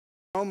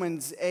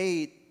Romans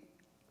 8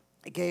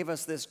 gave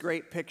us this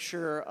great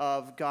picture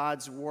of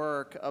God's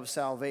work of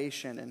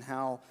salvation and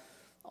how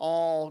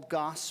all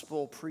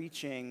gospel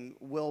preaching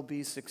will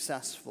be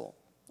successful.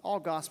 All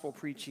gospel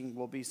preaching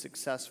will be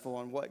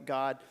successful, and what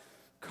God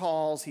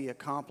calls, He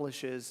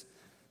accomplishes.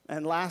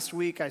 And last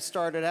week I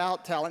started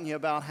out telling you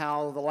about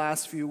how the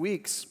last few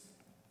weeks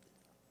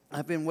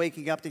I've been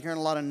waking up to hearing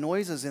a lot of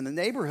noises in the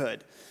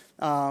neighborhood.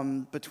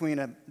 Between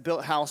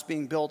a house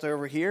being built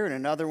over here and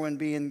another one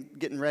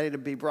getting ready to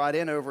be brought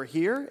in over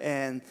here.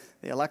 And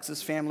the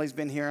Alexis family's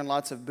been hearing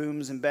lots of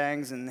booms and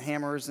bangs and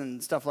hammers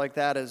and stuff like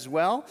that as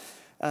well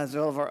as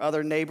all of our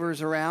other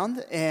neighbors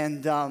around.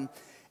 And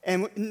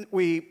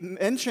we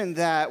mentioned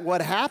that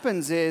what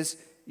happens is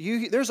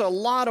there's a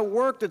lot of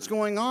work that's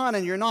going on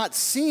and you're not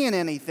seeing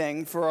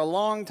anything for a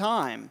long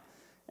time.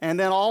 And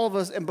then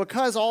and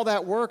because all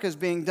that work is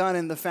being done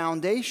in the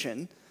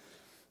foundation,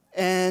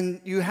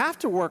 and you have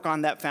to work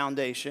on that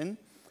foundation.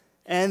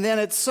 And then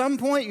at some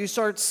point, you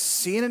start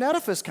seeing an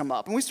edifice come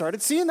up. And we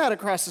started seeing that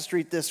across the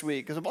street this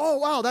week. Because, oh,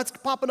 wow, that's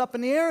popping up in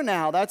the air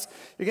now.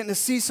 You're getting to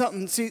see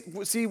something,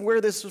 see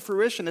where this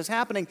fruition is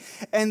happening.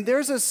 And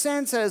there's a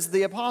sense as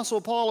the Apostle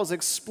Paul is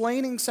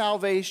explaining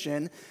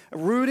salvation,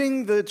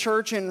 rooting the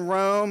church in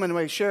Rome, and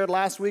we shared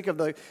last week of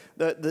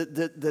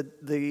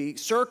the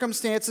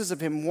circumstances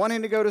of him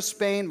wanting to go to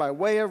Spain by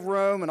way of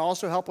Rome, and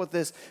also help with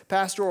this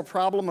pastoral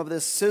problem of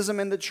this schism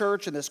in the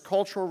church and this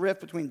cultural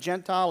rift between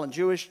Gentile and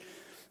Jewish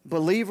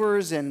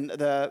believers and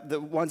the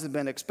ones that have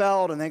been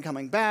expelled and then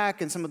coming back,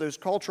 and some of those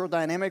cultural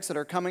dynamics that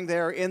are coming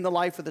there in the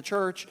life of the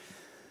church.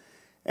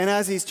 And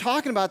as he's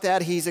talking about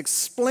that, he's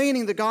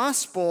explaining the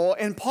gospel,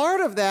 and part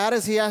of that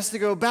is he has to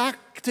go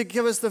back to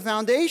give us the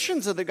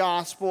foundations of the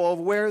gospel of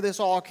where this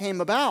all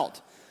came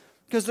about.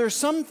 Because there's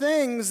some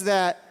things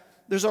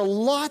there's a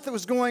lot that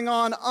was going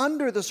on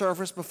under the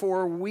surface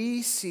before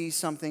we see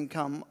something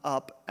come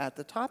up at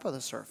the top of the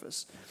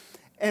surface.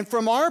 And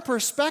from our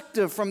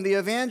perspective, from the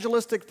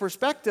evangelistic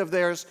perspective,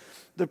 there's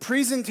the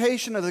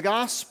presentation of the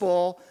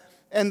gospel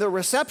and the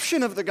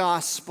reception of the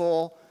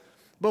gospel.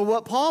 But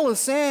what Paul is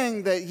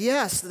saying, that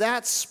yes,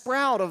 that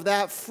sprout of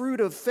that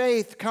fruit of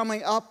faith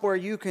coming up where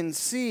you can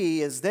see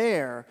is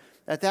there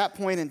at that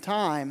point in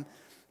time.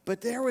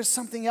 But there was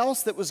something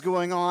else that was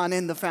going on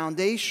in the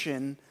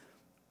foundation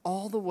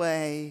all the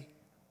way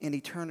in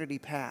eternity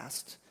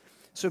past.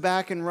 So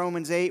back in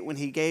Romans 8, when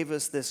he gave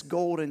us this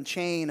golden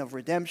chain of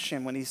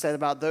redemption, when he said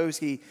about those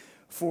he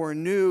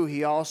foreknew,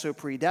 he also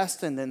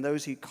predestined, and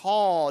those he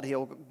called,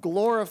 he'll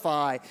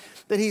glorify,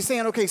 that he's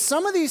saying, okay,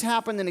 some of these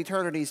happened in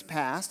eternity's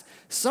past,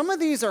 some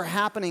of these are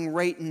happening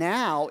right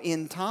now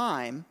in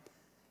time,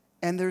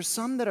 and there's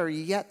some that are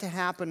yet to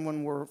happen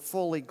when we're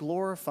fully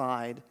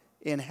glorified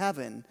in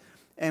heaven,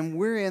 and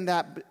we're in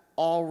that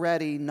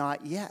already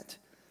not yet.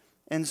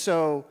 And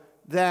so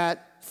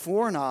that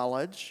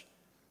foreknowledge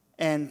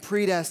and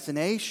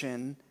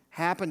predestination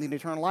happened in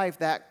eternal life,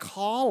 that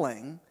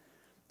calling,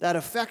 that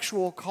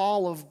effectual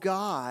call of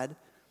God,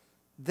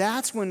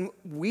 that's when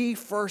we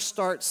first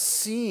start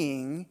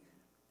seeing,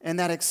 and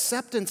that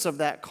acceptance of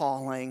that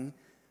calling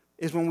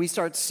is when we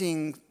start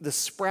seeing the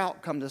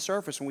sprout come to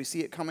surface, when we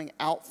see it coming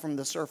out from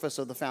the surface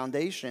of the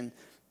foundation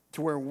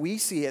to where we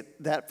see it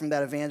from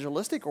that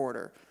evangelistic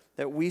order,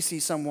 that we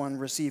see someone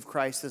receive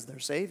Christ as their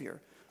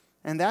Savior.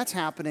 And that's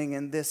happening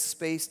in this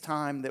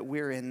space-time that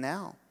we're in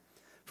now.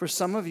 For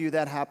some of you,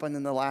 that happened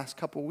in the last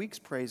couple weeks,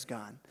 praise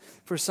God.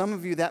 For some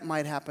of you, that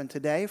might happen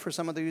today. For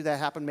some of you, that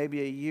happened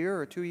maybe a year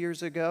or 2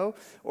 years ago,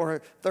 or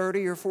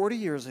 30 or 40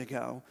 years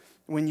ago,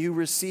 when you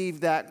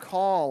received that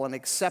call and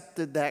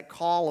accepted that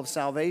call of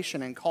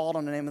salvation and called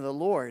on the name of the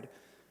Lord.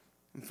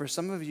 And for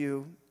some of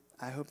you,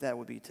 I hope that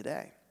would be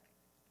today.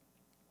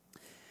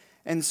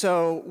 And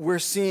so we're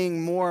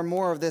seeing more and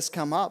more of this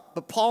come up.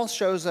 But Paul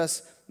shows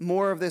us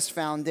more of this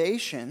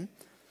foundation.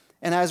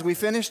 And as we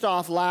finished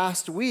off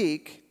last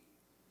week,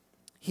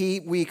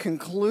 we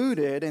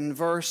concluded in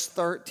verse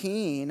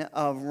 13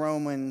 of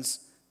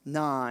Romans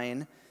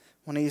 9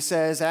 when he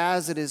says,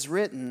 as it is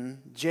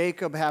written,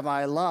 Jacob have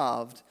I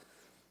loved,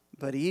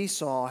 but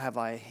Esau have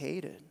I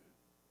hated.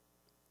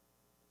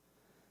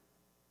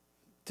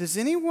 Does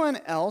anyone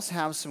else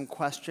have some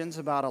questions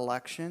about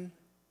election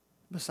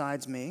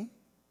besides me?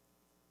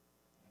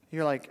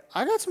 You're like,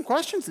 I got some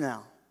questions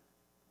now.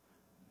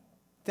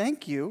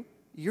 Thank you.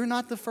 You're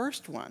not the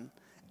first one.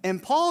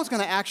 And Paul is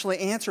going to actually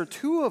answer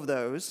two of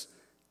those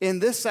in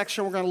this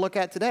section we're going to look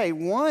at today,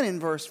 one in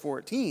verse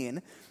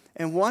 14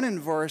 and one in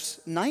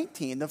verse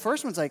 19. The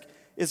first one's like,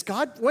 is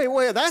God,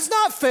 wait, that's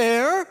not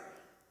fair.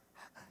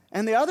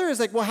 And the other is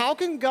like, well, how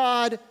can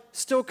God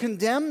still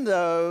condemn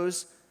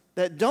those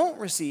that don't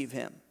receive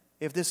him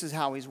if this is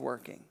how he's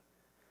working?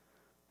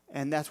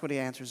 And that's what he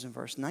answers in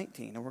verse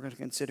 19. And we're going to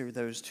consider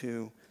those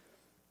two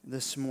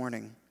this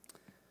morning.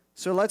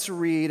 So let's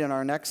read in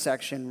our next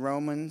section,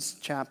 Romans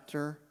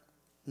chapter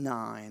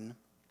 9.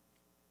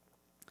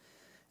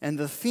 And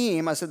the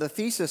theme, I said the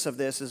thesis of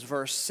this is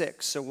verse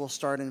 6, so we'll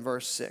start in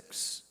verse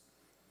 6.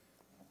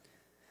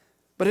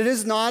 But it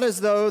is not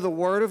as though the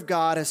word of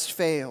God has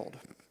failed.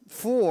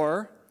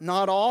 For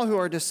not all who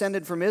are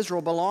descended from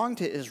Israel belong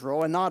to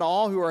Israel, and not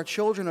all who are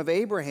children of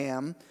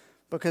Abraham,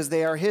 because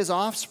they are his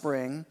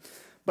offspring,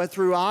 but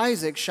through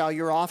Isaac shall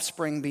your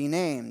offspring be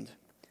named.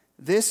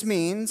 This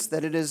means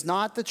that it is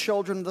not the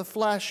children of the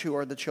flesh who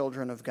are the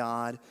children of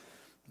God,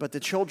 but the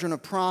children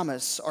of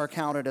promise are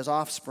counted as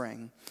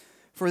offspring.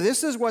 For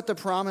this is what the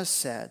promise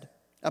said,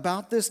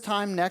 about this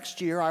time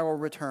next year I will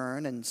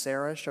return, and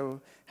Sarah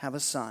shall have a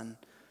son.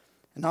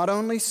 And not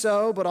only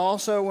so, but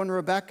also when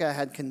Rebekah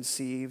had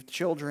conceived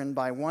children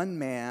by one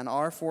man,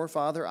 our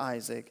forefather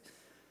Isaac,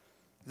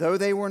 though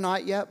they were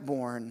not yet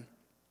born,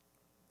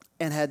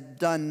 and had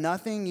done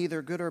nothing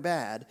either good or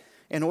bad,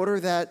 in order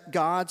that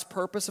God's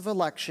purpose of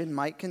election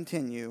might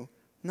continue,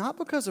 not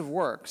because of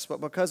works,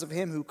 but because of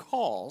him who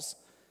calls,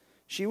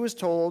 she was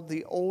told,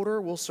 the older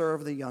will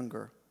serve the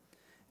younger.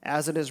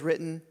 As it is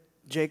written,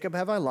 Jacob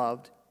have I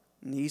loved,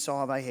 and Esau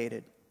have I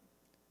hated.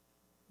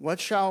 What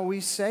shall we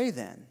say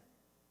then?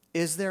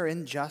 Is there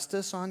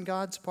injustice on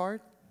God's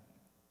part?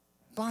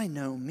 By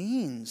no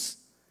means.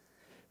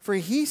 For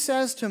he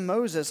says to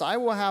Moses, I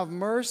will have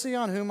mercy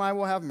on whom I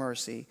will have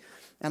mercy,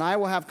 and I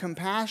will have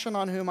compassion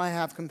on whom I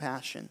have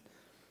compassion.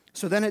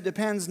 So then it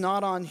depends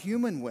not on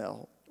human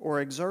will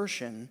or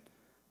exertion,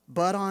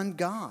 but on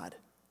God,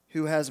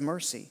 who has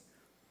mercy.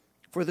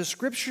 For the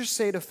scriptures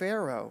say to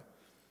Pharaoh,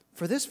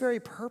 for this very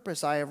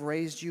purpose I have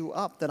raised you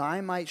up, that I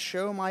might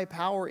show my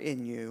power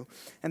in you,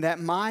 and that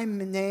my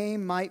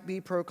name might be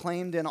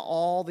proclaimed in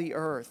all the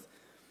earth.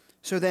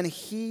 So then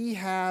he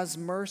has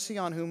mercy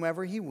on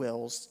whomever he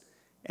wills,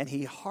 and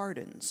he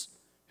hardens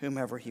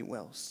whomever he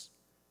wills.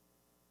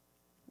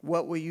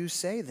 What will you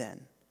say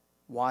then?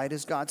 Why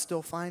does God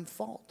still find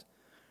fault?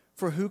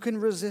 For who can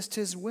resist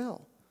his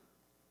will?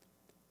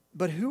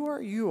 But who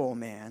are you, O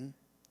man,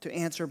 to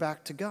answer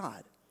back to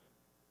God?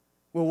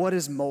 Will what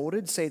is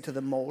molded say to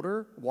the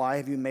molder, why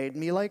have you made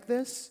me like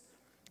this?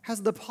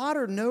 Has the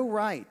potter no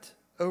right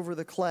over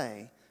the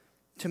clay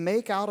to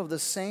make out of the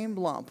same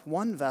lump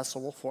one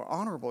vessel for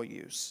honorable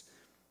use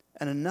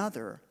and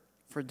another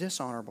for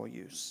dishonorable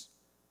use?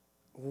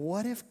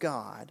 What if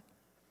God,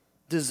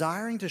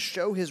 desiring to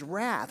show his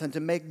wrath and to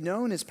make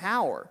known his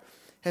power,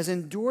 has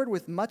endured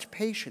with much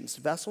patience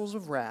vessels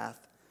of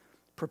wrath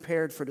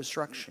prepared for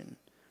destruction,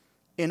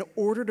 in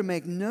order to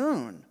make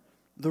known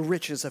the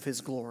riches of his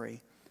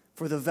glory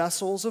for the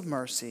vessels of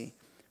mercy,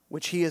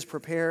 which he has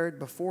prepared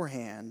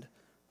beforehand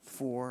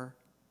for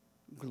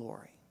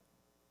glory.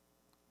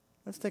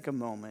 Let's take a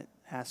moment,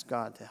 ask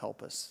God to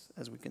help us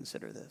as we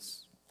consider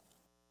this.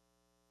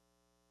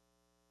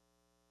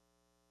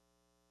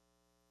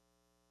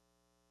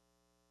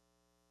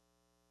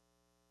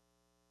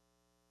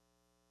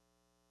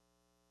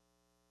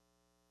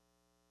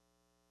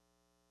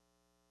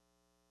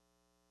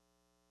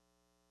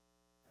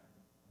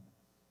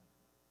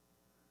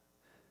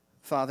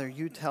 Father,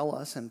 you tell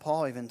us, and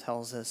Paul even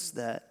tells us,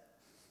 that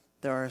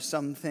there are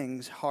some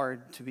things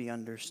hard to be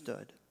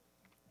understood.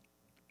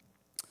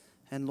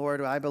 And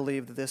Lord, I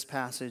believe that this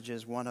passage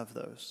is one of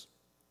those.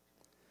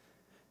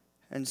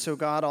 And so,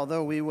 God,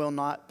 although we will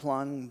not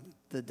plumb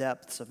the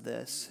depths of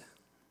this,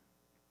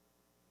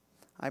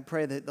 I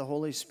pray that the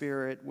Holy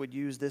Spirit would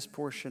use this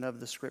portion of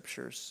the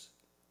Scriptures.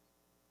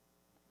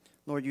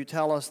 Lord, you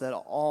tell us that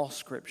all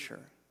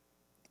Scripture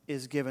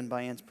is given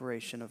by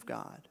inspiration of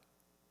God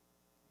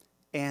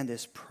and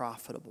is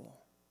profitable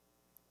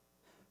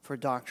for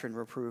doctrine,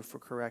 reproof, for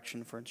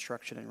correction, for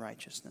instruction in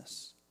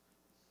righteousness.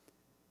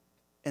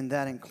 And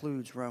that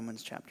includes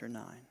Romans chapter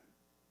 9.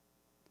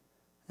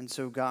 And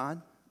so,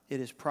 God, it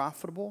is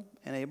profitable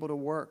and able to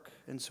work.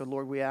 And so,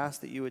 Lord, we ask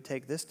that you would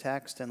take this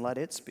text and let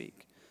it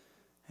speak,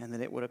 and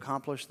that it would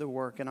accomplish the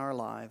work in our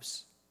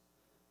lives.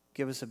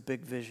 Give us a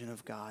big vision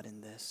of God in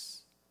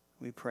this.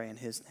 We pray in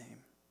his name.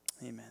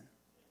 Amen.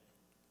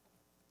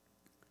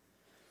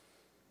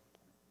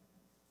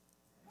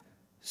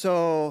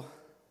 So,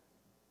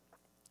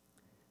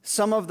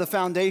 some of the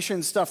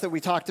foundation stuff that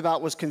we talked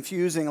about was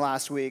confusing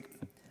last week.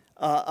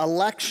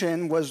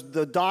 Election was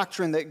the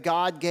doctrine that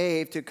God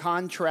gave to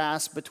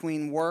contrast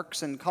between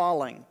works and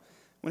calling.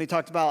 When he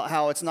talked about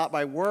how it's not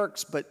by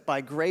works, but by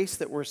grace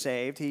that we're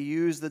saved, he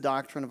used the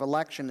doctrine of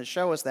election to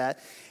show us that.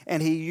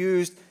 And he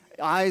used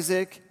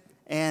Isaac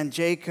and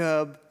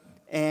Jacob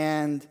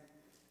and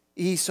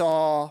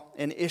Esau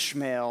and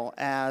Ishmael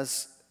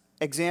as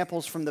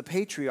examples from the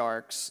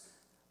patriarchs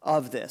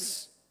of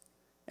this.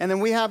 And then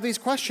we have these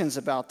questions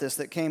about this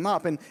that came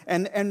up.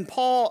 And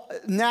Paul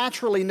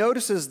naturally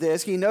notices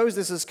this. He knows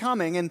this is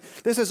coming. And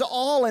this is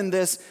all in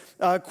this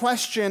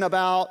question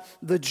about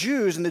the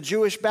Jews and the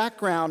Jewish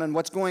background and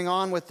what's going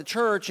on with the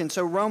church. And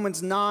so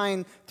Romans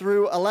 9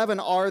 through 11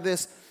 are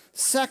this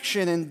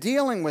section in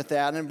dealing with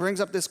that. And it brings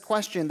up this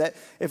question that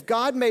if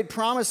God made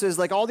promises,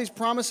 like all these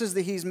promises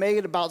that he's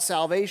made about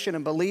salvation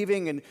and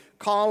believing and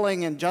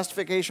calling and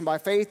justification by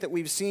faith that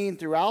we've seen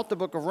throughout the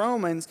book of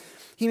Romans,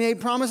 he made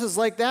promises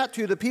like that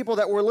to the people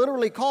that were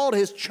literally called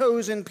his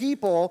chosen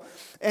people.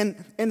 And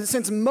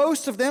since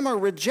most of them are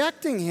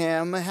rejecting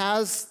him,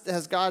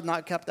 has God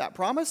not kept that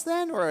promise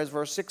then? Or as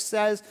verse 6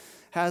 says,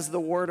 has the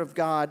word of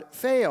God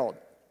failed?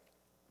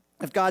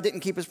 If God didn't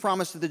keep his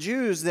promise to the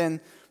Jews,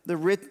 then the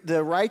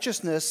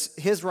righteousness,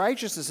 his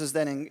righteousness is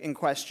then in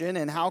question.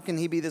 And how can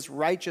he be this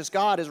righteous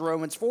God, as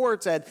Romans 4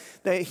 said,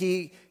 that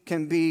he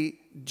can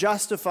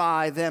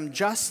justify them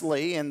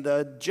justly, and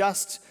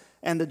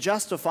the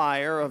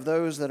justifier of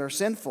those that are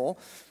sinful.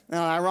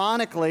 Now,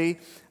 ironically,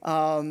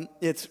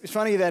 it's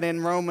funny that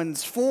in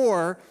Romans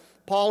 4,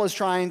 Paul is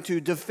trying to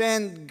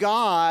defend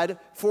God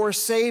for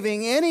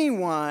saving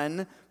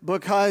anyone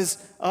because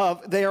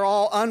they are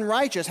all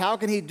unrighteous. How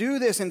can he do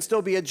this and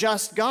still be a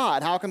just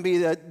God? How can he be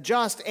the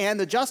just and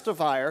the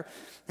justifier?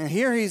 And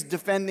here he's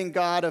defending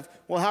God of,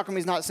 well, how come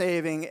he's not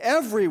saving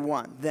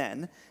everyone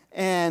then?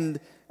 And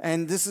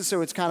this is,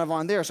 so it's kind of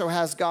on there. So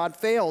has God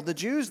failed the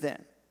Jews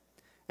then?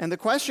 And the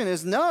question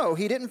is, no,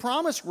 he didn't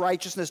promise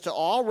righteousness to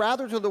all,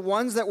 rather to the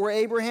ones that were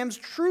Abraham's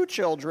true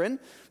children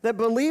that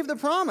believed the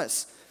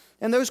promise.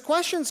 And those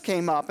questions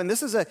came up, and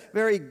this is a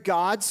very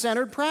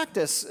God-centered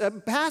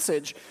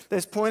passage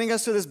that's pointing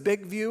us to this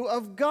big view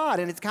of God.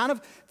 And it kind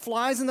of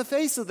flies in the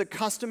face of the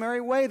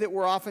customary way that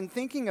we're often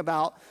thinking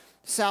about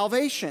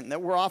salvation,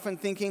 that we're often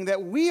thinking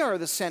that we are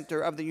the center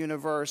of the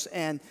universe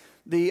and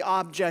the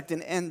object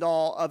and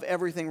end-all of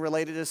everything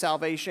related to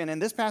salvation.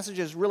 And this passage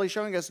is really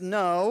showing us,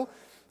 no,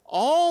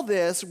 all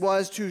this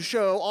was to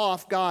show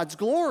off God's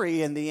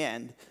glory in the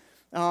end.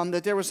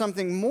 That there was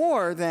something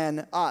more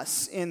than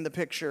us in the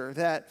picture,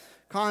 that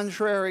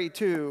contrary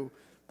to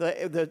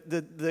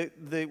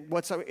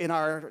what's in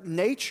our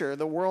nature,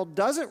 the world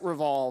doesn't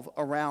revolve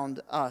around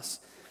us.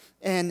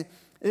 And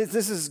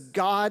this is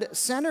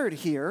God-centered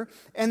here,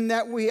 and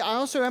that I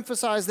also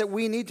emphasize that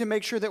we need to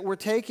make sure that we're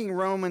taking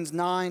Romans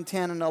 9,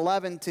 10, and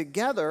 11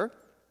 together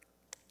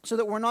so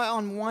that we're not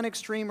on one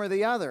extreme or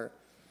the other.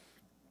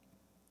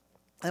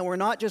 And we're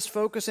not just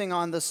focusing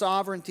on the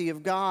sovereignty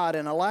of God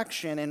and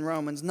election in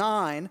Romans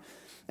 9,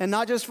 and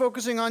not just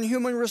focusing on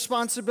human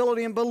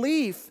responsibility and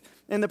belief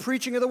in the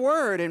preaching of the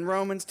word in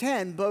Romans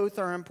 10. Both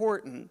are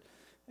important.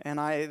 And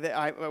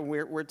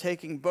we're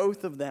taking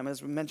both of them,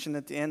 as we mentioned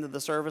at the end of the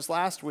service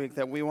last week,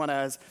 that we want to,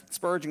 as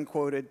Spurgeon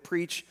quoted,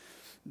 preach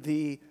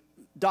the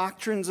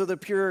doctrines of the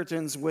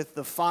Puritans with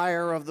the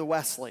fire of the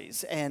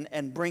Wesleys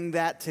and bring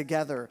that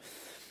together.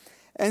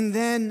 And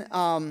then...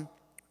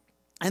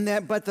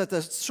 But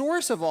the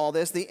source of all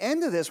this, the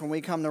end of this, when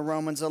we come to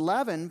Romans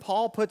 11,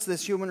 Paul puts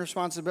this human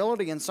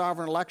responsibility and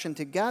sovereign election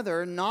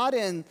together, not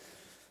in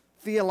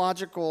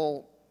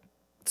theological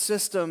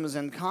systems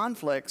and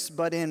conflicts,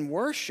 but in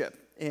worship.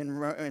 In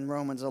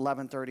Romans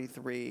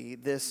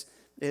 11:33,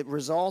 it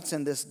results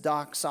in this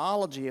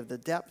doxology of the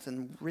depth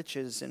and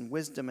riches and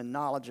wisdom and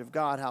knowledge of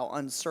God, how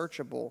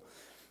unsearchable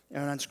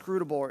and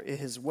inscrutable are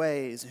his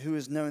ways, who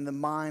has known the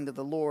mind of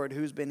the Lord,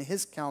 who's been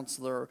his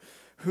counselor,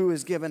 who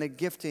has given a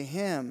gift to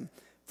him,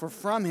 for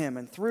from him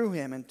and through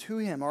him and to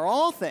him are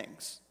all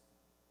things,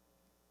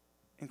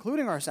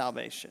 including our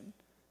salvation.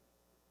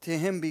 To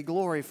him be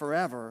glory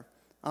forever.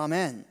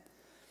 Amen.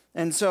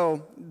 And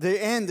so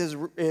the end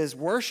is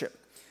worship.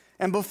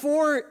 And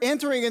before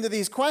entering into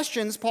these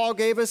questions, Paul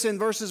gave us in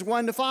verses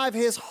 1 to 5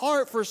 his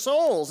heart for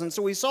souls. And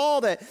so we saw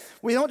that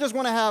we don't just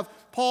want to have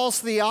Paul's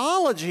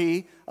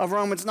theology of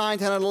Romans 9,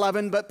 10, and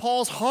 11, but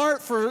Paul's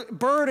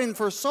burden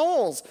for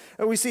souls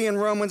that we see in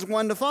Romans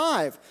 1 to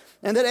 5.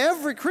 And that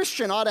every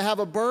Christian ought to have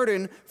a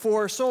burden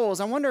for souls.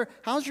 I wonder,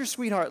 how's your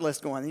sweetheart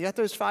list going? You got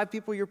those 5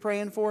 people you're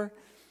praying for?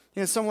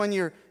 You know, someone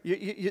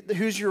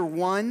who's your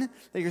one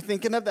that you're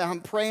thinking of, that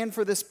I'm praying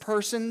for this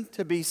person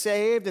to be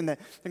saved, and that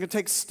they're going to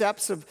take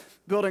steps of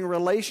building a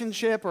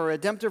relationship or a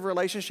redemptive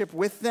relationship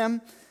with them.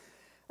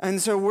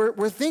 And so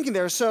we're thinking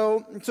there.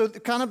 So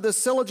kind of the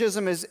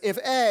syllogism is, if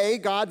A,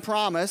 God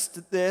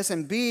promised this,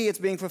 and B, it's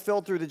being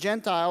fulfilled through the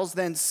Gentiles,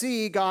 then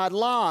C, God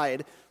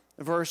lied.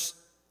 Verse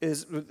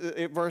 6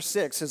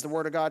 says the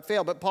word of God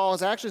failed. But Paul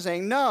is actually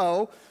saying,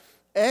 no,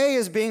 A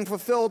is being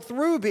fulfilled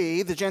through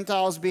B, the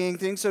Gentiles being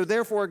things, so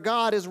therefore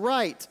God is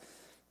right.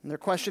 And they're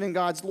questioning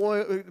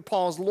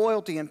Paul's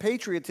loyalty and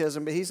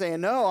patriotism, but he's saying,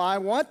 no, I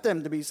want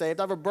them to be saved.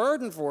 I have a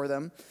burden for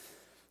them.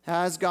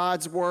 Has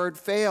God's word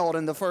failed?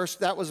 And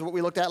that was what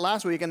we looked at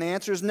last week, and the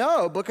answer is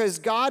no, because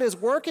God is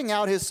working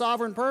out his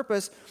sovereign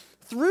purpose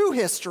through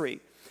history.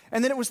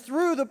 And then it was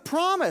through the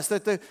promise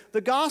that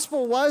the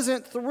gospel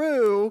wasn't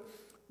through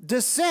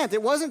descent.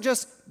 It wasn't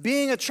just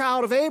being a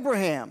child of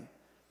Abraham.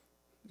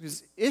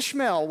 Because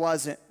Ishmael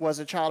was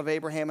a child of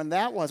Abraham, and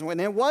that wasn't.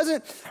 And it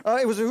wasn't.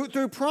 It was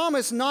through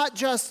promise, not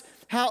just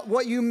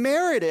what you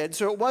merited.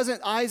 So it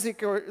wasn't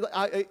Isaac or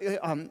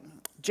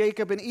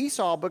Jacob and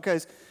Esau,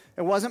 because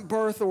it wasn't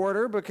birth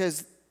order,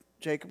 because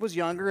Jacob was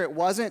younger. It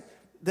wasn't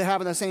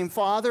having the same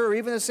father or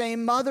even the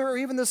same mother or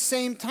even the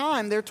same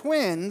time. They're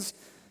twins.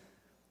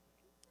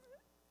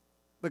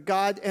 But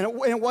God, and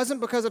it wasn't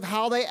because of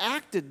how they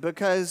acted,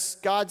 because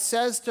God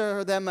says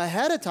to them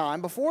ahead of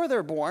time, before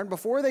they're born,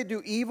 before they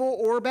do evil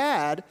or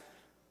bad,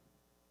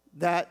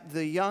 that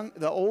the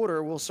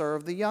older will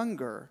serve the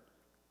younger.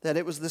 That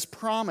it was this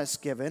promise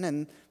given,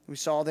 and we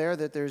saw there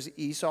that there's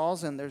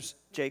Esau's and there's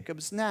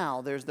Jacob's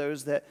now. There's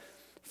those that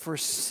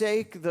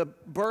forsake the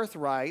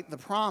birthright, the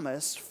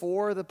promise,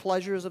 for the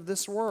pleasures of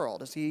this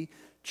world, as he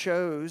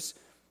chose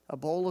a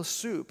bowl of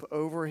soup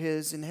over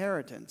his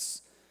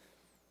inheritance.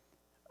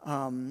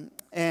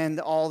 And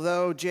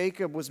although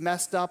Jacob was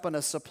messed up and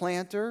a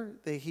supplanter,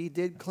 he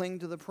did cling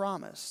to the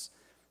promise.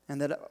 And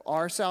that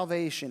our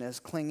salvation is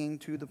clinging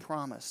to the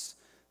promise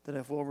that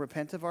if we'll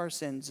repent of our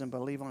sins and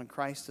believe on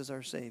Christ as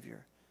our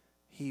Savior,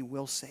 he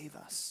will save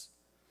us.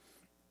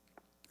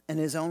 And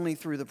it is only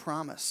through the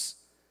promise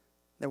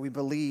that we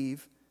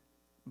believe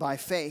by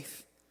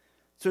faith.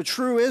 So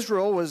true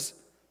Israel was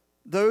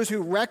those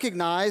who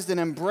recognized and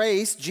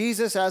embraced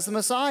Jesus as the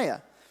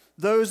Messiah.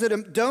 Those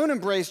that don't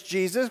embrace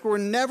Jesus were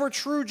never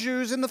true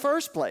Jews in the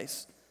first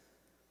place.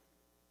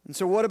 And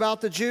so what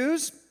about the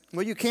Jews?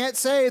 Well, you can't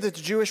say that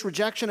the Jewish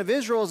rejection of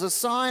Israel is a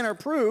sign or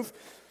proof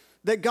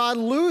that God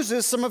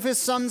loses some of his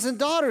sons and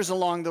daughters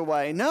along the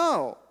way.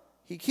 No,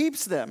 he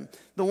keeps them.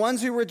 The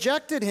ones who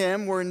rejected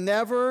him were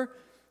never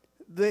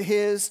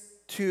his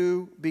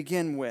to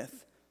begin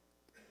with.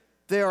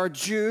 There are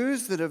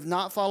Jews that have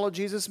not followed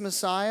Jesus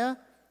Messiah,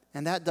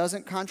 and that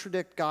doesn't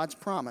contradict God's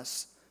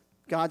promise.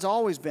 God's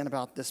always been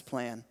about this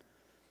plan.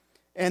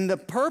 And the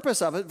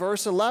purpose of it,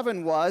 verse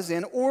 11, was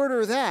in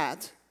order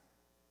that,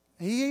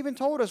 he even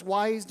told us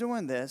why he's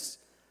doing this,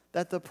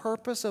 that the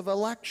purpose of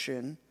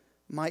election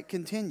might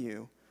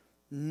continue,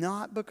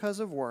 not because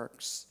of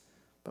works,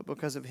 but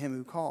because of him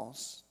who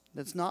calls.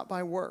 It's not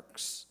by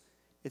works.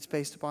 It's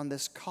based upon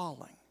this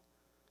calling.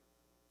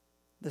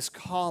 This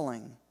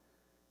calling.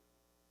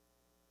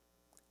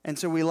 And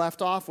so we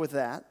left off with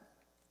that.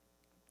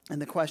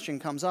 And the question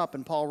comes up,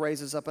 and Paul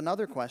raises up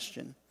another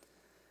question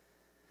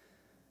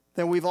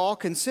that we've all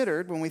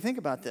considered when we think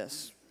about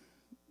this.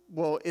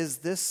 Well, is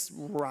this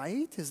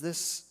right? Is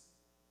this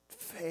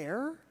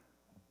fair?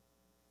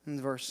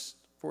 In verse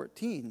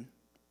 14,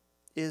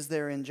 is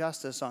there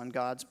injustice on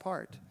God's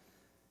part?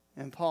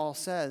 And Paul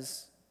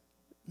says,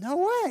 no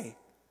way.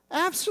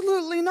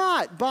 Absolutely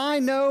not. By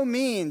no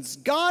means.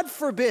 God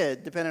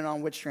forbid, depending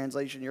on which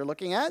translation you're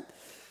looking at.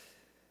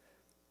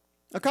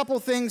 A couple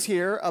of things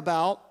here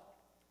about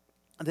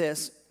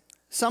this.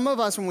 Some of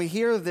us, when we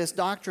hear this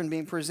doctrine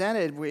being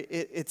presented, we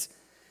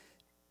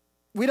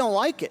don't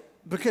like it.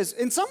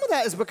 And some of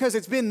that is because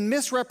it's been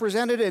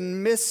misrepresented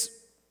and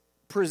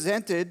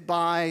mispresented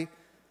by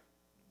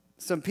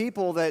some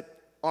people that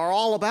are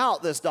all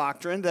about this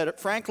doctrine that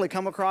frankly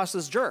come across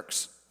as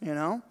jerks, you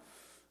know?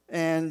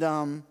 And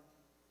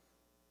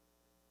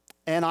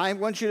I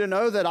want you to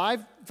know that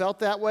I've felt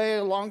that way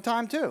a long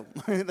time too.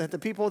 That the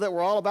people that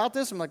were all about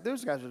this, I'm like,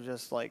 those guys are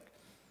just like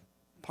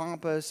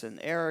pompous and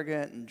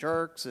arrogant and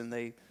jerks, and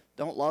they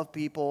don't love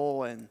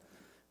people. And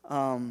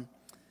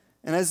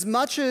as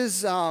much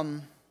as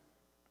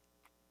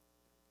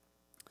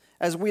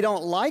we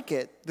don't like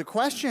it, the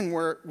question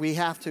we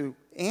have to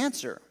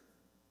answer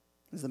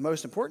is the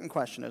most important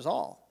question is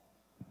all.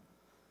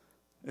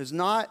 Is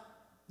not,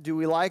 do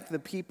we like the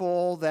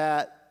people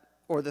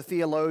or the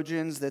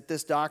theologians that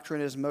this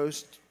doctrine is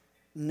most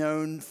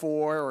known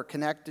for or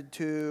connected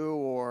to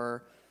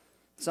or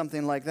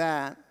something like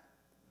that?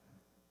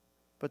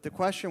 But the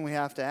question we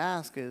have to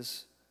ask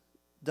is,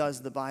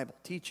 does the Bible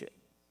teach it?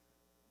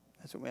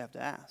 That's what we have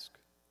to ask.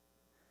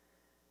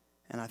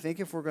 And I think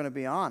if we're going to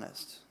be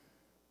honest,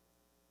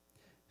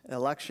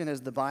 election is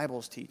the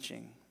Bible's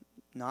teaching,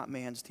 not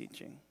man's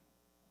teaching.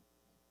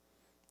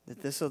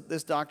 That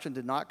this doctrine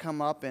did not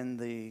come up in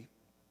the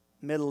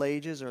Middle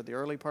Ages or the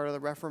early part of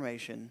the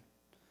Reformation.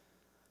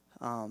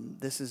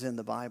 This is in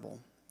the Bible.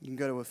 You can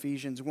go to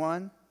Ephesians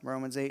 1,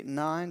 Romans 8 and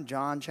 9,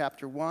 John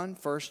chapter 1,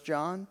 1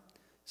 John,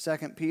 2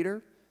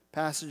 Peter,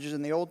 passages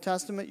in the Old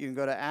Testament. You can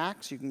go to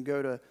Acts. You can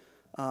go to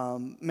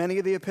many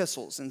of the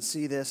epistles and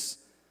see this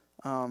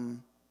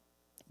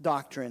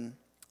doctrine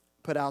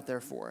put out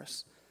there for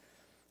us.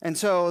 And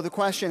so the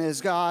question,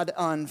 is God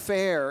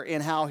unfair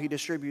in how he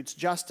distributes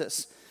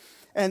justice?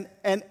 And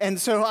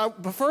so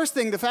the first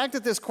thing, the fact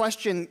that this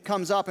question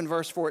comes up in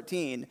verse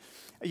 14,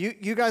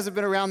 you guys have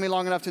been around me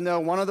long enough to know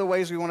one of the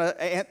ways we want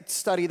to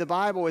study the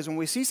Bible is when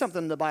we see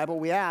something in the Bible,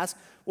 we ask,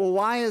 well,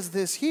 why is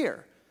this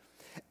here?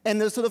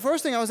 And so the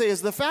first thing I would say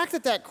is the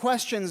fact that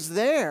question's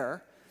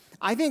there,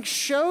 I think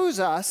shows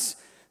us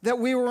that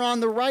we were on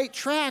the right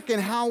track in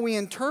how we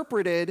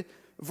interpreted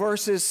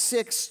verses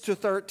 6 to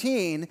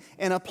 13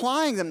 and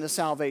applying them to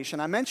salvation.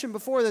 I mentioned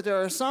before that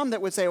there are some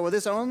that would say, well,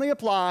 this only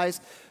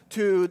applies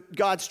to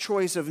God's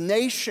choice of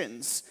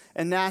nations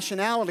and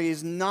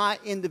nationalities, not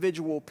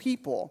individual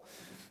people.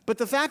 But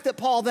the fact that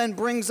Paul then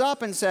brings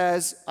up and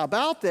says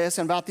about this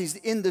and about these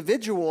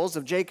individuals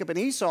of Jacob and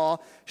Esau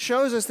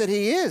shows us that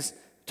he is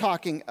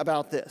talking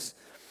about this.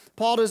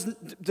 Paul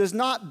does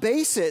not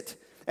base it.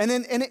 And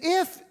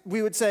if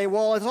we would say,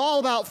 well, it's all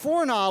about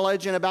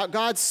foreknowledge and about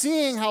God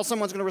seeing how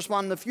someone's going to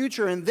respond in the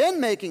future and then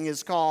making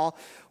his call.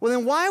 Well,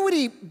 then why would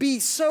he be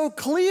so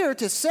clear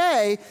to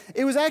say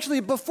it was actually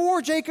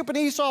before Jacob and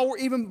Esau were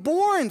even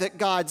born that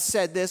God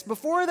said this,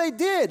 before they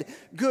did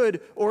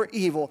good or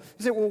evil?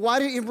 You say, well, why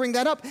didn't you bring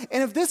that up?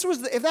 And if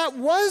that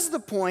was the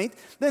point,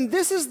 then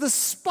this is the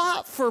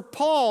spot for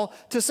Paul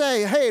to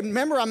say, hey,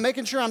 remember, I'm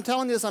making sure I'm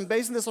telling you this, I'm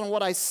basing this on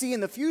what I see in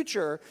the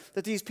future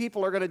that these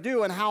people are going to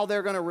do and how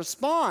they're going to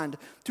respond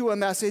to a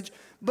message.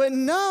 But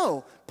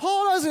no,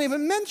 Paul doesn't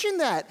even mention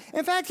that.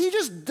 In fact, he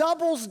just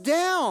doubles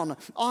down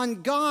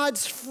on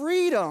God's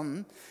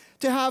freedom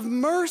to have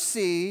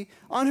mercy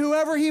on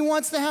whoever he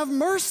wants to have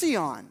mercy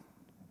on.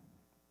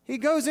 He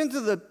goes into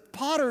the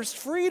potter's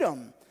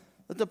freedom,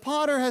 that the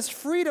potter has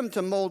freedom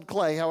to mold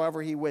clay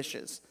however he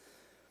wishes.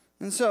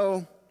 And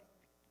so,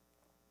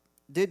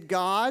 did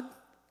God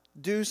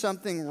do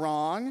something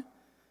wrong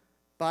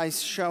by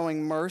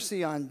showing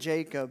mercy on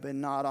Jacob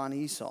and not on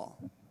Esau?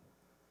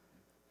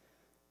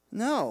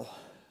 No.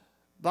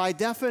 By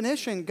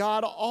definition,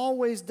 God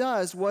always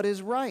does what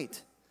is right.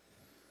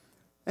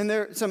 And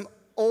there are some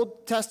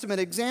Old Testament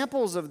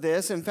examples of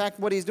this. In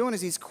fact, what he's doing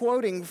is he's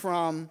quoting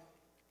from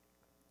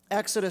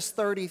Exodus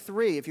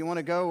 33. If you want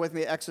to go with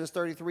me, Exodus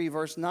 33,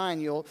 verse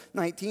 19,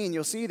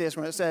 you'll see this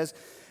when it says,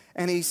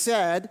 and he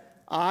said,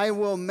 I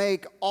will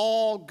make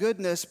all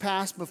goodness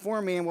pass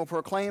before me and will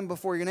proclaim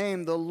before your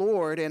name the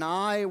Lord, and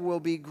I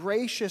will be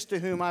gracious to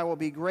whom I will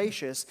be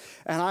gracious,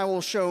 and I will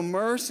show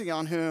mercy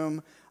on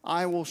whom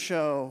I will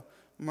show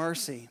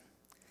mercy.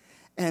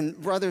 And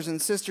brothers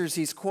and sisters,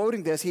 he's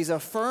quoting this. He's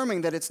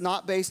affirming that it's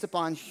not based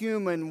upon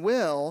human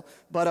will,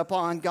 but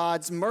upon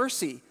God's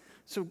mercy.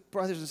 So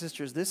brothers and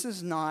sisters, this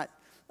is not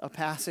a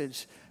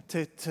passage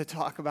to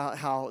talk about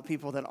how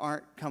people that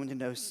aren't coming to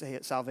know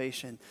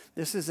salvation.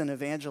 This is an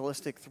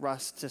evangelistic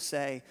thrust to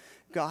say,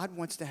 God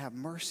wants to have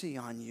mercy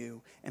on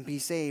you and be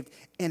saved.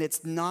 And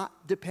it's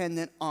not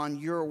dependent on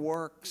your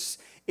works.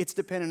 It's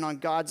dependent on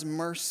God's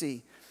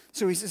mercy.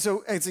 So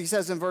as he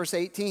says in verse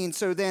 18,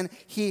 so then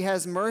he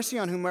has mercy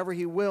on whomever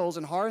he wills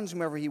and hardens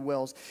whomever he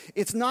wills.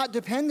 It's not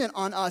dependent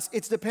on us.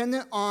 It's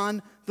dependent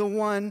on the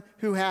one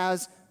who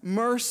has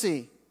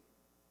mercy.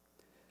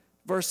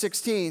 Verse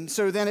 16,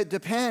 so then it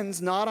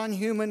depends not on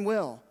human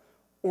will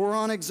or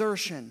on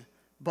exertion,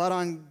 but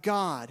on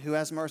God who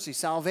has mercy.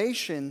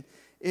 Salvation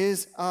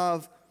is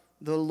of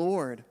the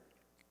Lord.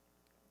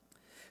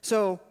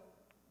 So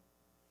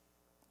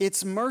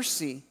it's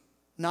mercy,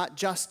 not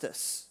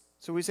justice.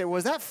 So we say, well,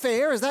 is that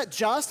fair? Is that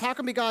just? How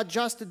can be God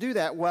just to do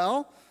that?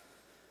 Well,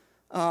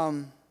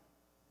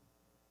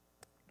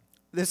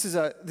 this is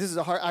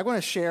a hard. I want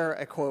to share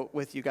a quote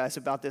with you guys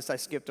about this. I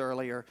skipped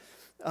earlier.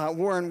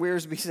 Warren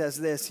Wiersbe says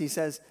this. He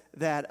says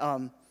that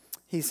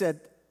he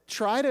said,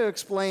 "Try to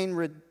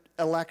explain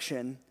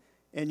election,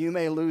 and you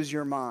may lose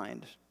your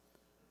mind.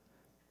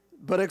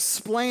 But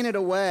explain it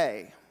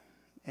away,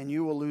 and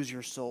you will lose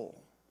your soul."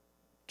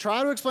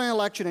 Try to explain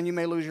election and you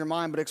may lose your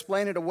mind, but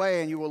explain it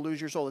away and you will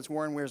lose your soul. It's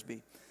Warren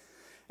Wiersbe.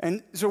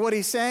 And so what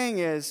he's saying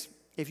is,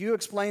 if you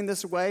explain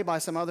this away by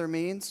some other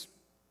means,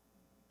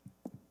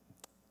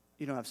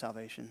 you don't have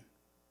salvation.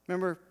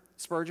 Remember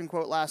Spurgeon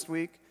quote last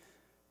week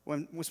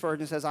when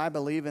Spurgeon says, I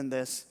believe in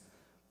this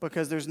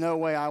because there's no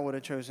way I would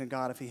have chosen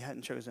God if he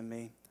hadn't chosen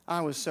me.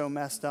 I was so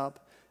messed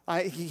up.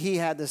 He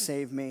had to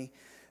save me.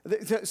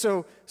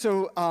 So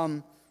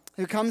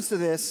he comes to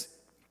this,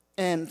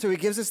 and so he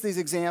gives us these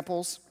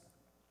examples.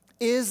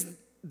 Is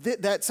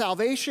that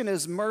salvation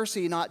is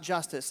mercy, not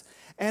justice.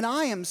 And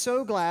I am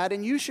so glad,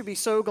 and you should be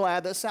so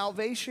glad, that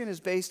salvation is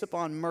based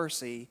upon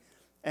mercy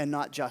and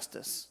not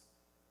justice.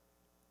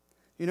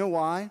 You know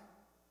why?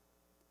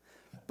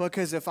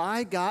 Because if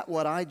I got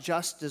what I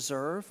just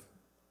deserve,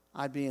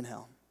 I'd be in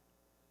hell.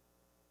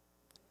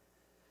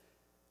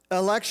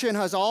 Election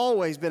has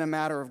always been a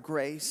matter of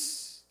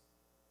grace.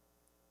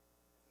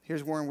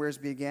 Here's Warren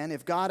Wiersbe again.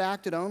 If God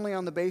acted only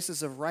on the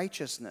basis of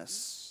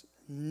righteousness,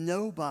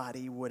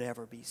 nobody would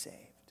ever be saved.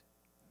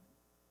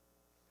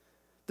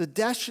 The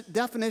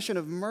definition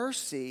of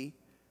mercy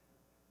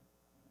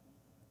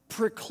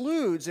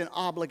precludes an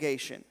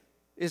obligation.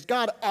 Is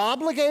God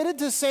obligated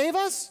to save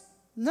us?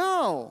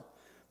 No.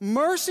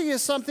 Mercy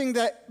is something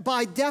that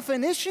by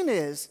definition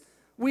is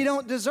we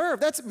don't deserve.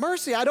 That's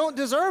mercy. I don't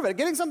deserve it.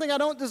 Getting something I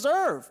don't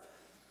deserve.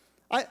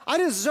 I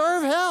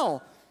deserve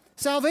hell.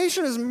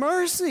 Salvation is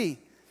mercy.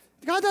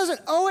 God doesn't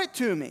owe it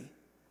to me.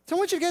 So I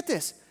want you to get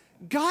this.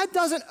 God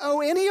doesn't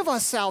owe any of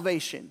us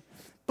salvation,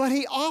 but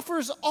he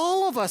offers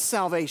all of us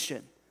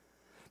salvation.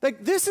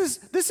 Like this is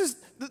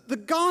the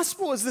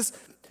gospel is this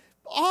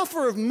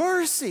offer of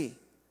mercy.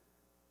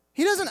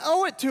 He doesn't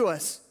owe it to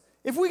us.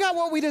 If we got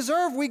what we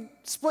deserve, we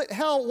split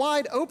hell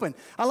wide open.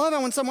 I love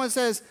it when someone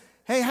says,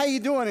 hey, how you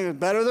doing? It's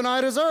better than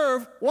I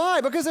deserve.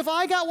 Why? Because if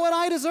I got what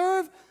I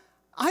deserve,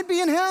 I'd be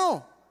in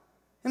hell.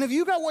 And if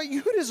you got what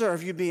you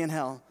deserve, you'd be in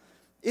hell.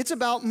 It's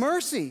about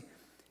mercy.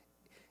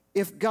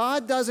 If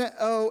God doesn't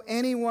owe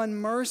anyone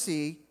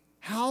mercy,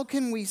 how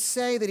can we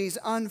say that he's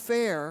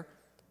unfair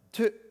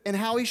and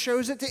how he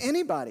shows it to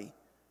anybody?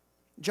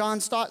 John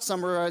Stott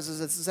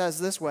summarizes it, says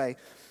this way: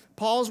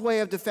 Paul's way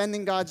of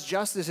defending God's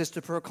justice is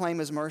to proclaim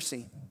his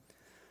mercy.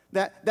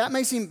 That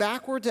may seem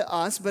backward to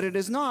us, but it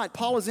is not.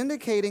 Paul is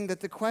indicating that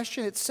the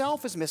question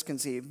itself is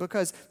misconceived,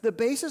 because the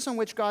basis on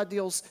which God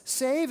deals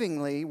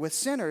savingly with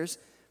sinners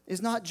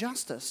is not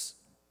justice,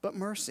 but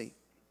mercy.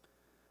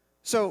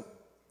 So,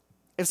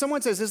 if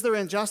someone says, is there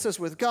injustice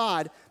with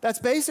God? That's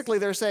basically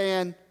they're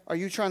saying, are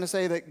you trying to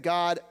say that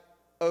God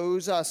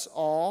owes us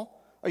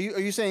all? Are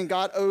you saying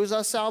God owes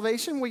us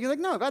salvation? Well, you're like,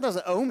 no, God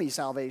doesn't owe me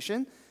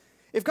salvation.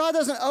 If God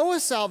doesn't owe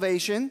us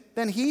salvation,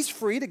 then he's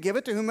free to give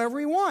it to whomever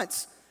he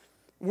wants.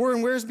 We're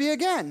in Wiersbe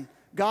again.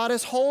 God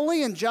is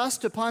holy and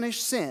just to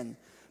punish sin,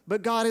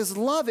 but God is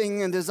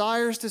loving and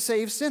desires to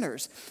save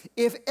sinners.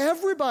 If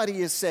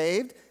everybody is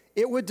saved,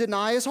 it would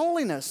deny his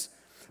holiness.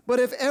 But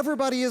if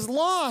everybody is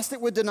lost,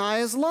 it would deny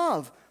his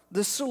love.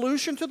 The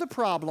solution to the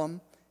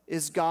problem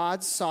is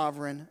God's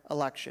sovereign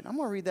election. I'm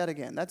going to read that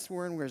again.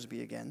 We're in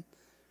Wiersbe again.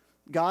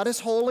 God is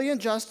holy and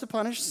just to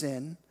punish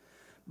sin,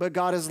 but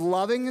God is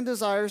loving and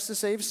desires to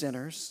save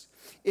sinners.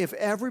 If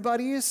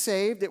everybody is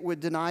saved, it would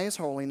deny his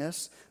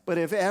holiness. But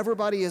if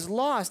everybody is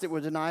lost, it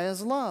would deny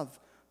his love.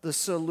 The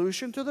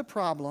solution to the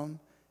problem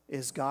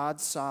is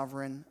God's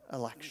sovereign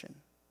election.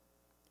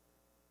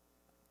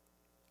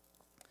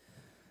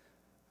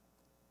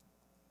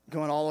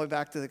 Going all the way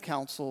back to the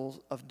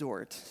Council of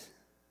Dort,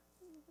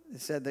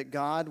 it said that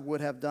God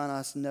would have done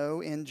us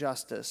no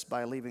injustice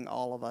by leaving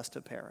all of us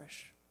to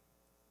perish.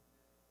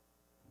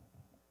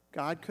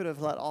 God could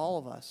have let all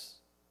of us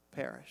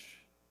perish.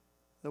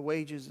 The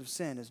wages of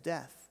sin is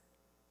death.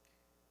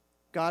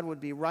 God would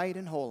be right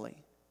and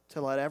holy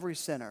to let every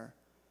sinner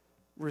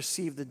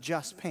receive the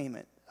just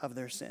payment of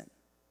their sin.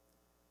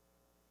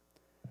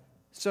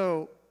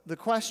 So the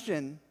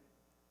question,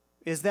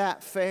 is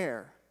that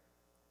fair?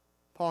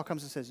 Paul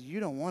comes and says, you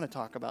don't want to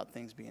talk about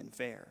things being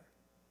fair.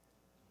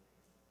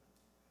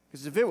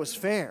 Because if it was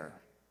fair,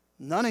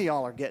 none of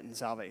y'all are getting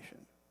salvation.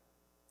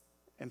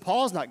 And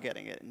Paul's not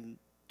getting it, and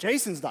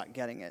Jason's not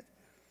getting it.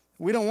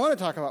 We don't want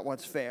to talk about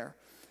what's fair.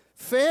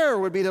 Fair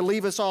would be to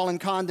leave us all in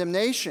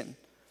condemnation.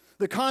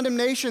 The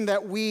condemnation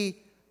that we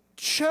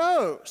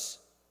chose,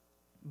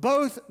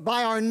 both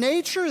by our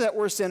nature that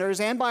we're sinners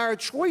and by our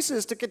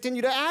choices to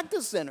continue to act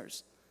as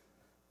sinners.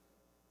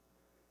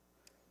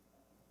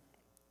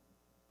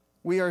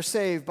 We are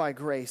saved by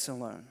grace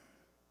alone.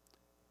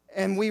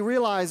 And we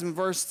realize in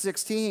verse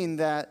 16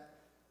 that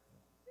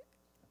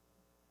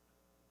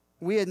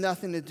we had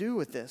nothing to do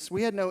with this.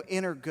 We had no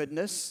inner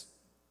goodness,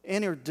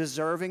 inner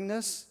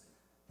deservingness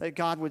that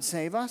God would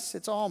save us.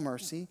 It's all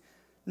mercy.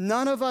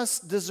 None of us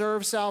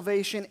deserve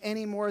salvation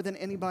any more than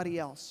anybody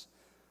else.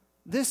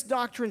 This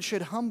doctrine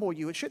should humble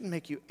you. It shouldn't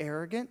make you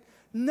arrogant.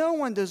 No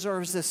one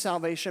deserves this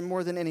salvation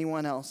more than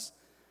anyone else.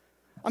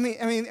 I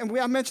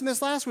mentioned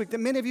this last week, that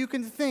many of you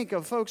can think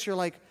of folks, you're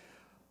like,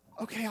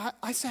 okay,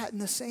 I sat in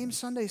the same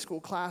Sunday school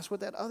class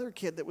with that other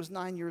kid that was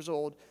 9 years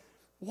old.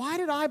 Why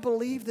did I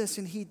believe this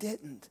and he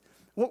didn't?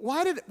 When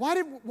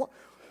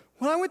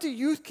I went to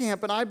youth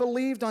camp and I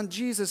believed on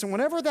Jesus, and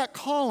whenever that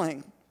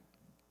calling,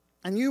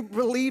 and you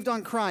believed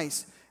on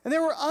Christ, and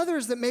there were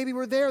others that maybe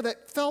were there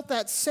that felt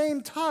that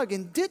same tug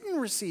and didn't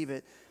receive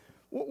it.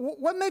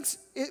 What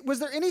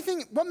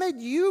made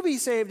you be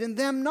saved and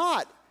them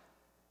not?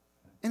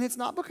 And it's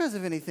not because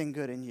of anything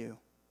good in you.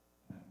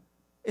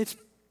 It's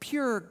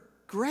pure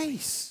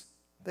grace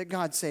that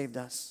God saved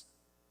us.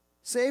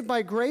 Saved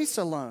by grace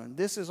alone.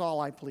 This is all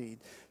I plead.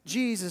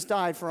 Jesus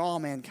died for all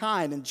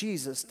mankind, and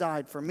Jesus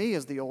died for me,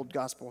 as the old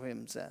gospel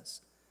hymn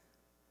says.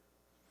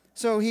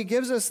 So he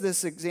gives us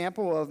this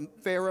example of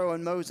Pharaoh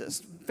and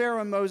Moses.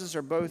 Pharaoh and Moses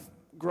are both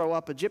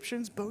grow-up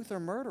Egyptians. Both are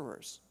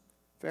murderers.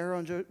 Pharaoh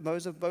and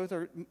Moses both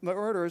are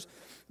murderers.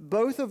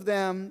 Both of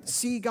them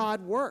see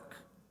God work,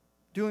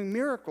 doing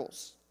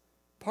miracles,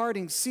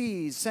 parting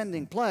seas,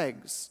 sending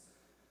plagues.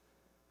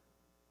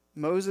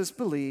 Moses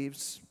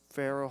believes,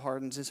 Pharaoh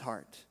hardens his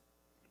heart.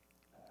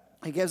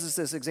 He gives us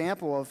this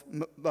example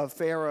of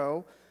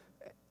Pharaoh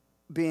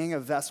being a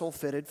vessel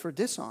fitted for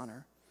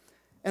dishonor.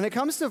 And it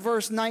comes to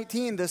verse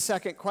 19, the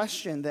second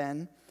question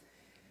then,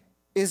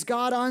 is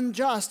God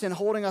unjust in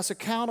holding us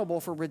accountable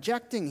for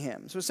rejecting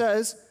him? So it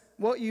says,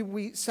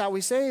 shall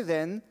we say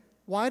then,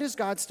 why does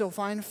God still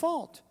find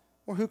fault?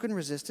 Or who can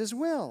resist his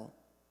will?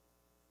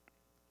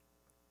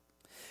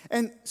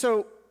 And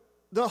so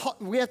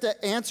we have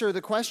to answer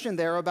the question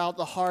there about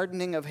the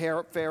hardening of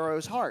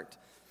Pharaoh's heart.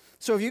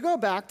 So if you go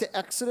back to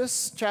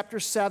Exodus chapter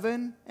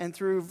 7 and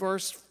through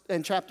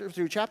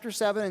chapter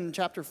 7 and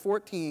chapter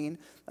 14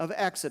 of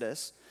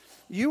Exodus,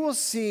 you will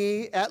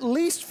see at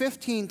least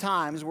 15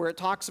 times where it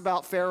talks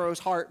about Pharaoh's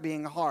heart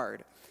being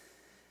hard.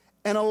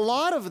 And a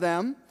lot of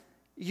them,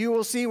 you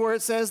will see where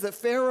it says that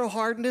Pharaoh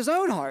hardened his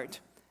own heart.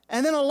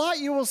 And then a lot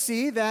you will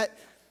see that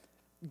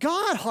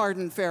God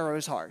hardened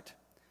Pharaoh's heart.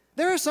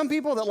 There are some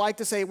people that like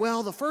to say,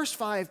 well, the first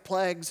 5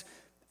 plagues,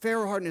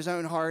 Pharaoh hardened his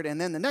own heart,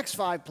 and then the next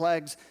 5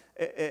 plagues,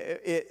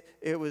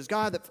 it was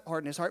God that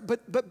hardened his heart.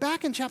 But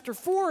back in chapter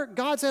 4,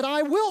 God said,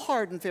 I will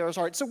harden Pharaoh's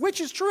heart. So which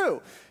is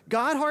true?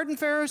 God hardened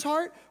Pharaoh's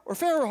heart, or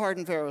Pharaoh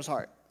hardened Pharaoh's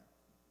heart?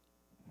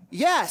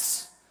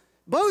 Yes,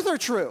 both are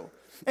true.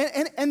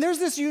 And there's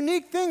this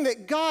unique thing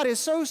that God is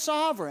so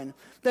sovereign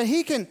that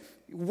he can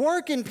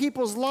work in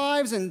people's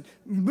lives and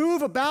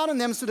move about in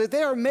them so that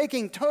they are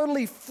making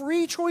totally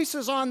free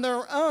choices on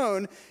their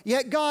own,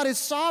 yet God is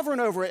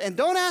sovereign over it. And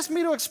don't ask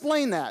me to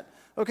explain that.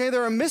 Okay,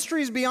 there are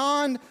mysteries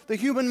beyond the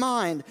human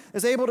mind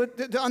is able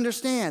to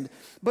understand.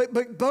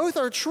 But both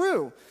are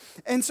true.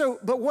 And so,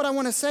 but what I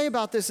want to say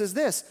about this is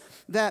this,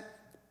 that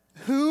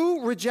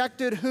who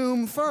rejected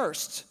whom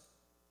first?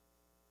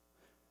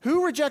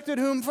 Who rejected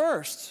whom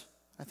first?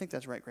 I think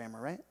that's right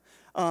grammar,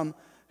 right?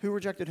 Who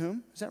rejected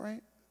whom? Is that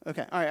right?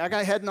 Okay, all right, I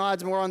got head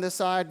nods more on this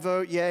side,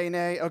 vote, yay,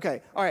 nay.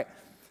 Okay, all right.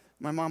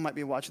 My mom might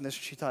be watching this,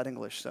 she taught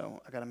English, so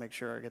I got to make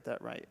sure I get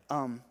that right.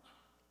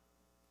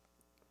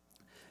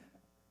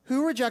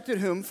 Who rejected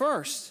whom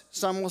first?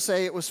 Some will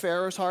say it was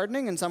Pharaoh's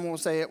hardening, and some will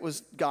say it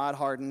was God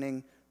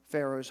hardening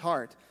Pharaoh's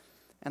heart.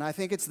 And I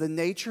think it's the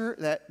nature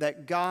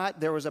that God,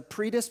 there was a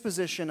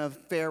predisposition of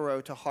Pharaoh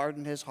to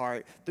harden his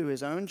heart through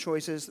his own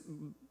choices,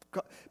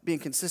 being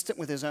consistent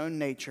with his own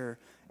nature,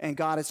 and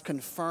God is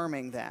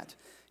confirming that.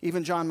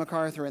 Even John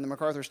MacArthur in the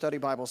MacArthur Study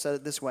Bible said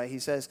it this way. He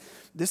says,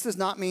 this does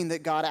not mean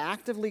that God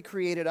actively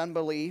created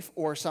unbelief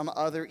or some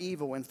other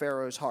evil in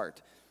Pharaoh's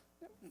heart.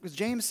 Because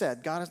James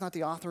said, God is not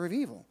the author of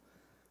evil,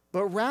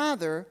 but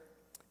rather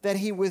that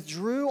he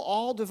withdrew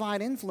all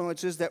divine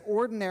influences that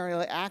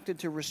ordinarily acted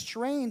to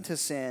restrain to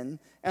sin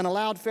and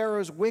allowed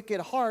Pharaoh's wicked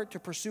heart to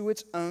pursue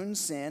its own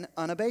sin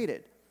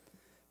unabated.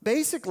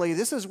 Basically,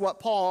 this is what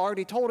Paul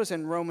already told us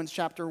in Romans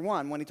chapter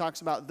 1 when he talks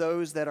about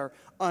those that are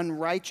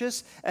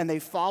unrighteous and they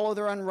follow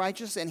their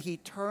unrighteous and he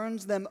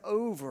turns them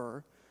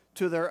over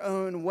to their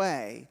own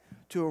way,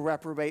 to a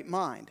reprobate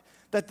mind.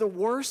 That the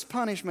worst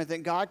punishment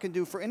that God can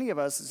do for any of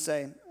us is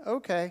say,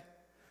 okay.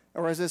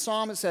 Or as the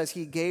psalmist says,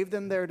 he gave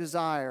them their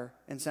desire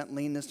and sent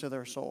leanness to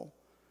their soul.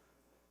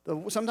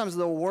 Sometimes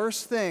the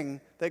worst thing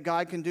that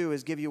God can do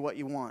is give you what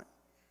you want.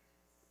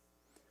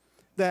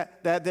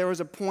 That there was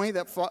a point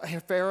that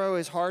Pharaoh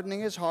is hardening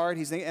his heart,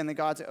 and then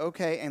God said,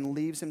 okay, and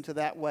leaves him to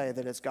that way,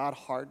 that it's God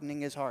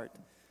hardening his heart.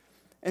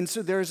 And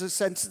so there's a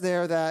sense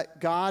there that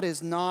God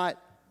is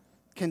not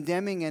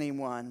condemning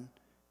anyone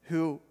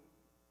who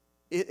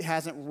it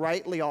hasn't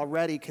rightly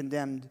already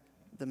condemned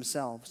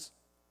themselves.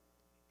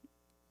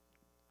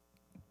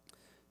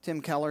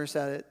 Tim Keller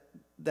said it,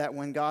 that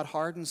when God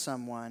hardens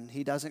someone,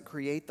 he doesn't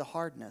create the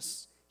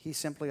hardness. He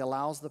simply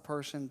allows the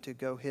person to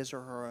go his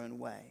or her own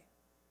way.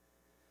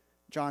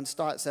 John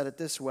Stott said it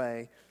this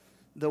way,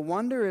 the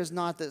wonder is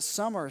not that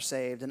some are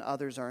saved and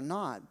others are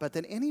not, but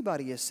that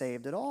anybody is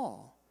saved at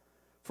all.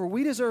 For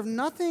we deserve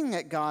nothing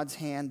at God's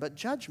hand but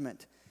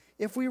judgment.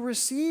 If we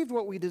received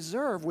what we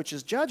deserve, which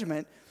is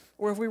judgment,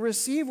 or if we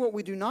receive what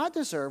we do not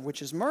deserve,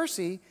 which is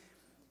mercy,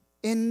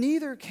 in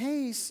neither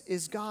case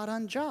is God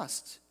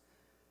unjust.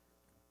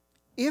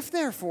 If,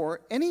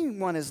 therefore,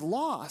 anyone is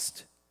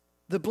lost,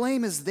 the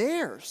blame is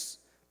theirs.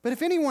 But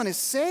if anyone is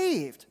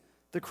saved,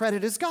 the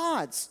credit is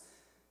God's.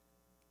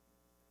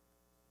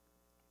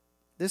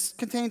 This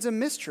contains a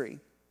mystery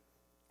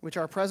which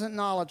our present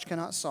knowledge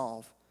cannot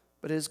solve,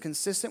 but is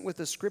consistent with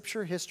the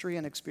scripture, history,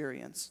 and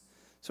experience.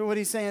 So what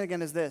he's saying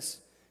again is this.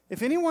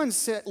 If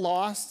anyone's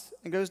lost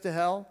and goes to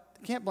hell,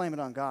 you can't blame it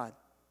on God.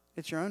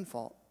 It's your own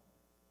fault.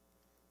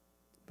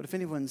 But if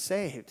anyone's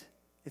saved,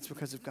 it's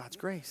because of God's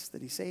grace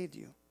that he saved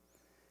you.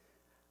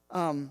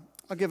 I'll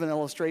give an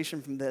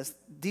illustration from this.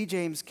 D.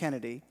 James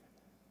Kennedy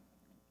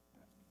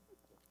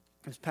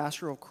is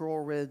pastor of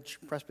Coral Ridge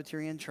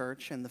Presbyterian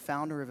Church and the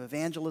founder of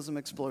Evangelism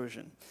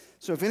Explosion.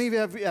 So if any of you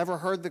have ever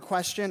heard the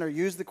question or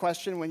used the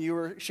question when you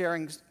were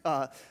sharing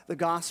the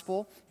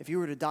gospel, if you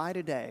were to die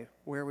today,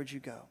 where would you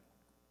go?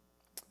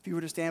 If you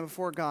were to stand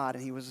before God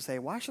and he was to say,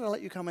 why should I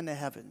let you come into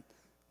heaven?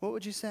 What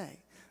would you say?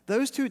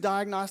 Those two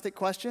diagnostic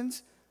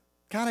questions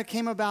kind of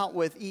came about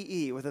with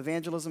with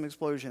Evangelism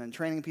Explosion, and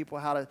training people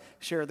how to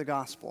share the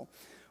gospel.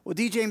 Well,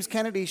 D. James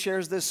Kennedy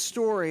shares this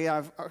story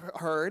I've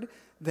heard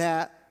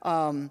that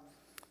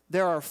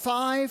there are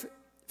 5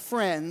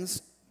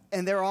 friends,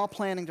 and they're all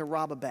planning to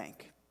rob a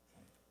bank.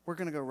 We're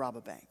going to go rob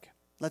a bank.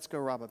 Let's go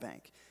rob a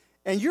bank.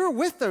 And you're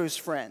with those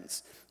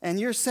friends, and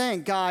you're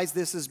saying, guys,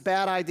 this is a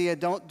bad idea.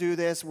 Don't do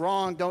this.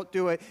 Wrong. Don't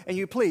do it. And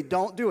you plead,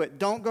 don't do it.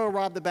 Don't go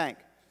rob the bank.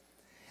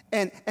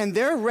 And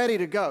they're ready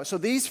to go. So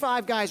these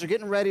 5 guys are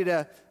getting ready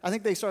to, I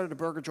think they started a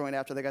burger joint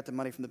after they got the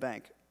money from the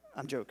bank.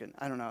 I'm joking.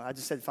 I don't know. I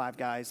just said 5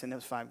 guys, and it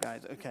was 5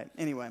 guys. Okay.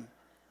 Anyway,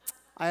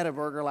 I had a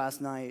burger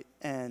last night,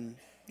 and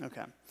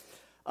okay.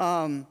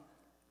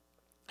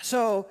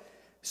 So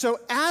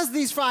as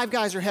these 5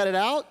 guys are headed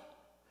out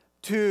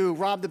to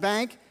rob the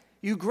bank,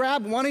 you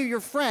grab one of your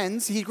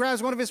friends. He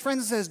grabs one of his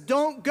friends and says,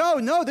 don't go.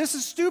 No, this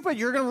is stupid.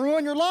 You're going to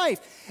ruin your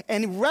life.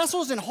 And he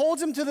wrestles and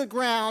holds him to the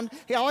ground.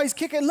 He always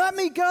kicking, let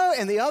me go.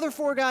 And the other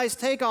 4 guys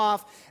take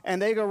off,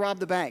 and they go rob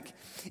the bank.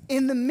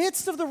 In the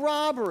midst of the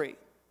robbery,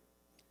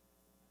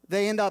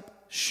 they end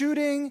up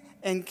shooting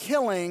and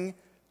killing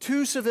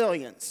 2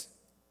 civilians.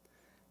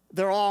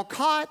 They're all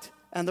caught,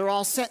 and they're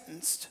all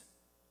sentenced.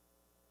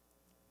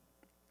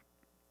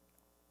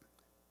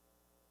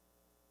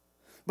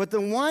 But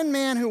the one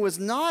man who was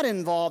not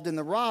involved in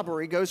the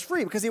robbery goes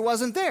free because he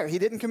wasn't there. He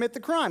didn't commit the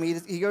crime.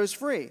 He goes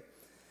free.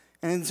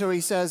 And so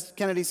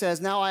Kennedy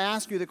says, now I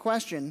ask you the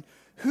question,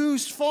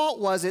 whose fault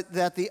was it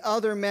that the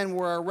other men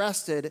were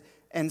arrested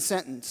and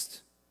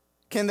sentenced?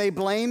 Can they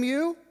blame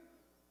you?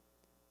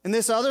 And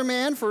this other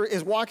man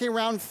is walking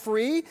around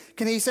free.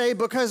 Can he say,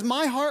 because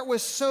my heart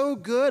was so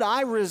good,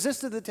 I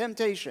resisted the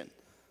temptation?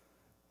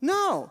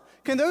 No.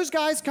 Can those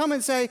guys come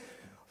and say,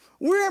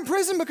 we're in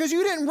prison because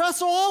you didn't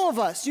wrestle all of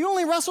us. You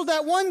only wrestled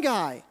that one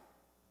guy.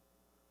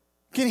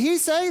 Can he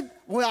say,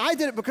 well, I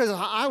did it because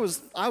I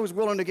was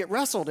willing to get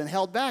wrestled and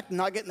held back and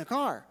not get in the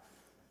car?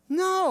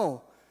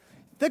 No.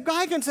 The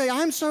guy can say,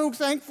 I'm so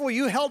thankful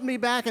you held me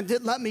back and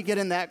didn't let me get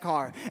in that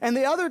car. And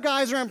the other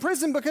guys are in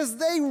prison because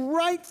they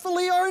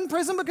rightfully are in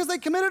prison because they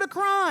committed a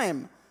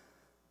crime.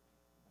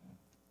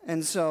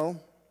 And so,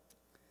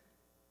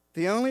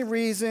 the only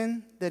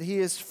reason that he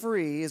is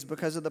free is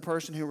because of the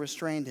person who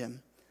restrained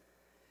him.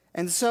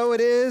 And so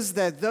it is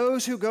that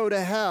those who go to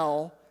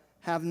hell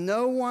have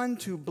no one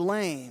to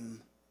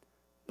blame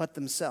but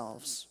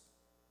themselves.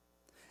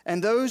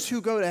 And those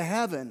who go to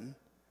heaven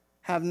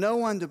have no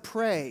one to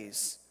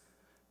praise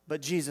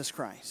but Jesus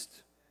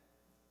Christ.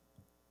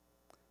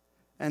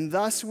 And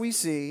thus we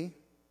see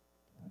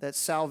that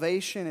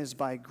salvation is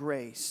by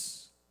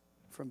grace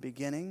from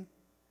beginning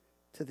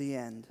to the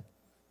end.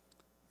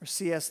 Or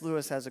C.S.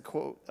 Lewis has a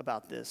quote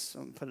about this.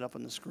 I'm going to put it up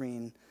on the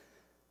screen.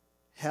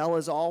 Hell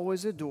is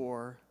always a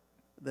door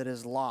that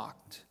is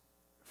locked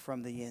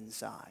from the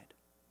inside.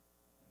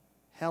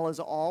 Hell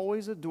is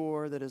always a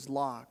door that is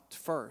locked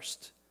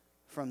first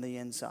from the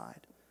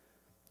inside.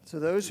 So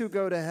those who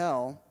go to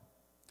hell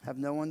have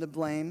no one to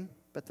blame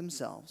but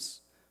themselves.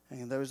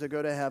 And those that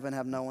go to heaven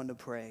have no one to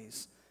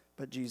praise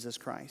but Jesus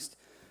Christ.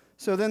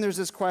 So then there's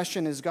this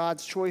question, is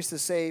God's choice to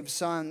save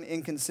Son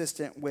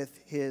inconsistent with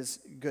his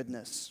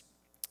goodness?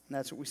 And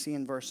that's what we see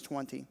in verse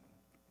 20.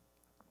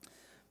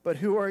 But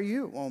who are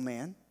you, O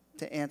man,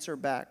 to answer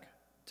back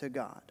to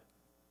God?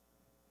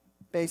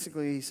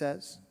 Basically, he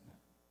says,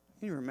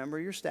 you remember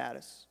your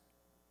status.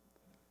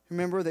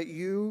 Remember that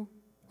you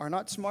are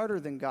not smarter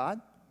than God.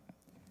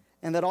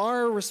 And that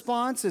our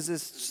response is,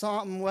 as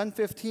Psalm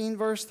 115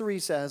 verse 3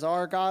 says,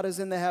 our God is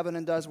in the heaven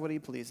and does what he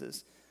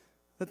pleases.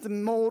 That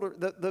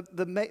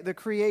the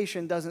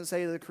creation doesn't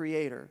say the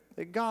creator,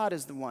 that God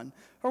is the one.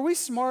 Are we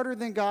smarter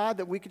than God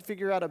that we could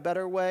figure out a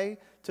better way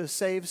to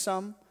save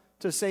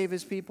to save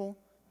his people?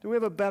 Do we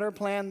have a better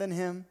plan than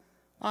him?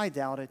 I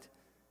doubt it.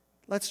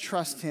 Let's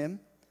trust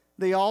him.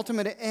 The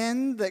ultimate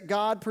end that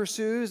God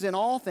pursues in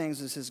all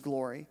things is his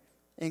glory,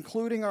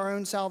 including our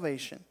own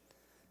salvation.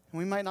 And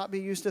we might not be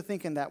used to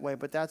thinking that way,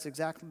 but that's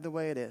exactly the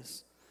way it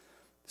is.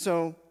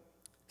 So,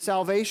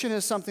 salvation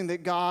is something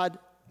that God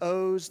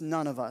owes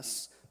none of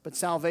us, but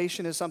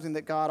salvation is something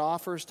that God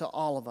offers to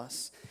all of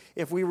us.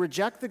 If we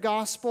reject the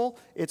gospel,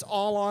 it's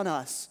all on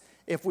us.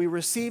 If we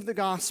receive the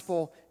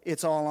gospel,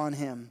 it's all on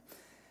him.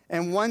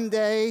 And one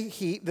day,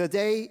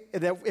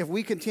 if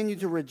we continue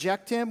to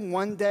reject him,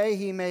 one day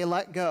he may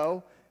let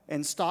go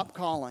and stop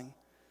calling.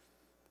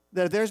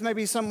 That there's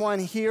maybe someone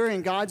here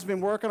and God's been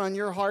working on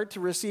your heart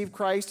to receive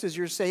Christ as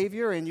your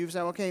Savior, and you've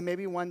said, okay,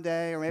 maybe one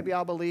day, or maybe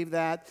I'll believe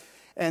that.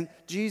 And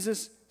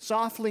Jesus,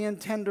 softly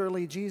and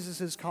tenderly, Jesus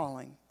is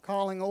calling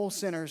old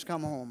sinners,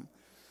 come home.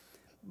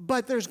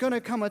 But there's going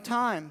to come a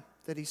time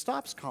that he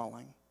stops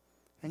calling.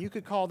 And you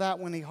could call that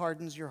when he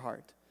hardens your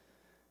heart.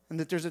 And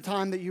that there's a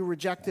time that you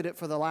rejected it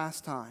for the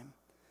last time.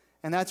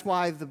 And that's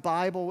why the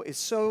Bible is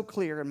so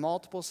clear in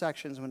multiple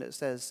sections when it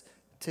says,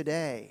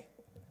 today,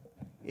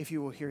 if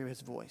you will hear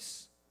his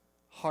voice,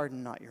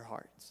 harden not your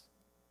hearts.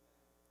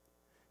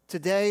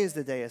 Today is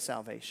the day of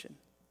salvation.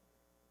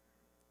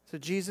 So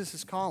Jesus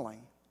is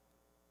calling.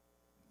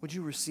 Would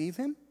you receive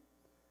him?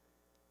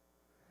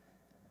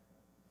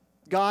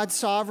 God's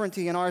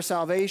sovereignty in our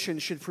salvation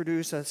should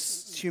produce a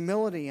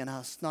humility in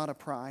us, not a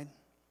pride.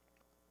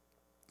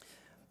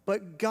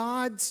 But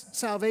God's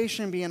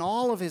salvation, being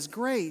all of his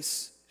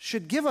grace,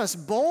 should give us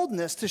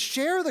boldness to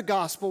share the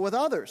gospel with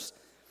others.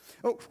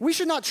 We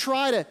should not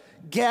try to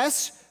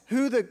guess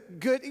who the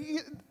good...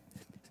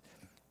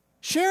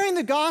 Sharing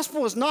the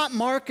gospel is not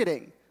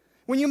marketing.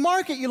 When you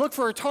market, you look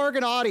for a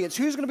target audience.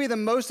 Who's going to be the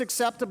most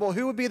acceptable?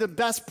 Who would be the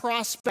best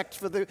prospect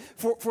for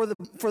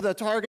the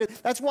target?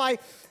 That's why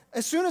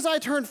as soon as I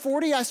turned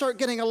 40, I start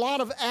getting a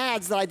lot of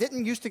ads that I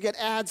didn't used to get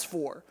ads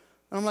for.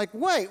 And I'm like,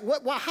 wait,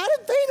 how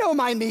did they know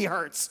my knee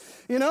hurts?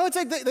 You know, it's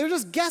like they're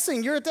just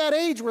guessing. You're at that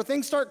age where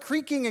things start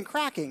creaking and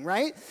cracking,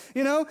 right?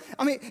 You know,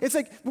 I mean, it's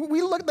like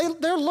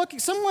they're looking,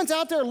 someone's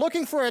out there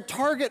looking for a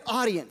target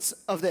audience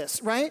of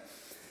this, right?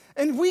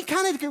 And we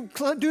kind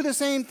of do the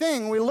same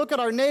thing. We look at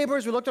our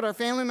neighbors, we look at our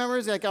family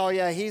members, like, oh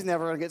yeah, he's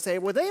never going to get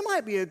saved. Well, they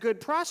might be a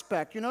good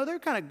prospect. You know, they're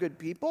kind of good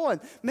people,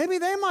 and maybe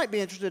they might be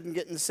interested in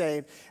getting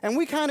saved. And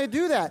we kind of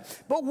do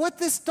that. But what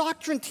this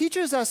doctrine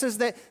teaches us is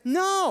that,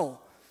 no,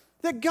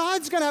 that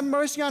God's going to have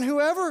mercy on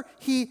whoever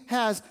he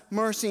has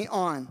mercy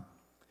on.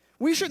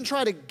 We shouldn't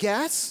try to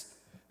guess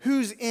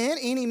who's in,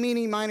 eeny,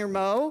 meeny, miny,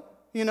 mo,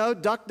 you know,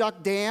 duck,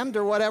 duck, damned,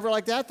 or whatever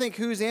like that. Think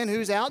who's in,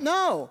 who's out.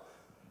 No.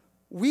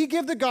 We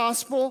give the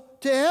gospel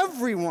to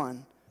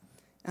everyone.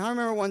 And I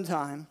remember one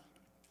time,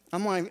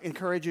 I'm going to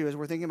encourage you as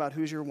we're thinking about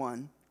who's your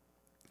one,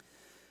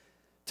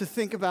 to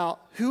think about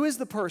who is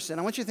the person.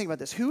 I want you to think about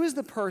this. Who is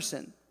the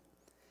person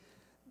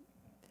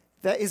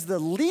that is the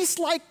least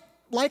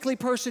likely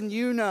person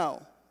you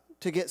know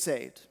to get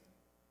saved?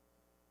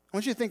 I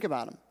want you to think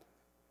about them.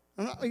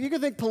 You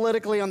can think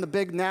politically on the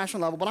big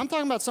national level, but I'm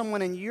talking about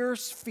someone in your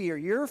sphere,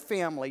 your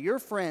family, your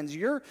friends,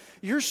 your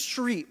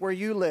street where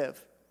you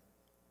live.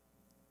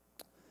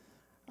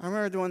 I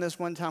remember doing this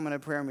one time in a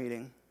prayer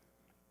meeting.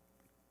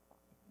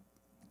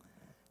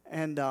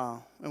 And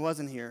it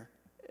wasn't here.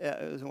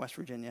 It was in West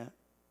Virginia.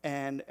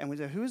 And we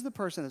said, who's the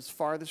person that's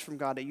farthest from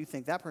God that you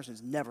think that person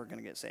is never going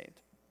to get saved?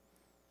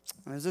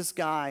 And there's this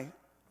guy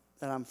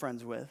that I'm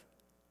friends with.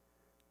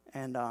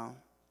 And I'm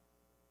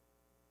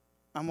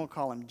going to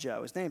call him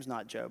Joe. His name's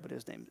not Joe, but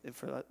his name,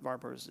 for our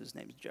purposes, his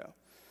name's Joe.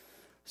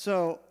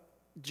 So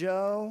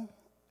Joe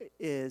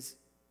is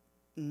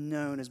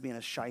known as being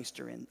a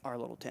shyster in our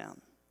little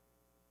town.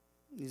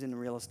 He's in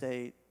real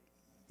estate.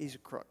 He's a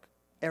crook.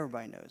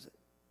 Everybody knows it.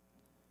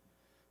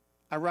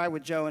 I ride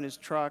with Joe in his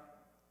truck.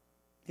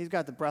 He's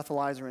got the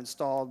breathalyzer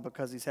installed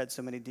because he's had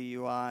so many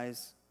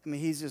DUIs. I mean,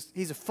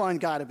 he's a fun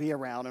guy to be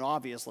around, and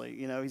obviously,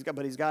 you know, it's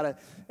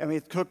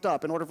hooked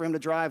up. In order for him to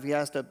drive, he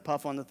has to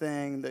puff on the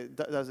thing that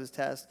does his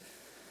test.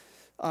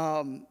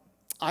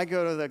 I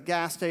go to the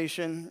gas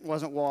station. It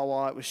wasn't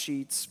Wawa, it was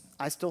Sheetz.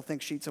 I still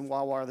think Sheetz and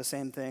Wawa are the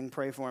same thing.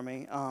 Pray for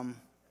me.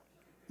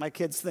 My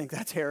kids think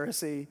that's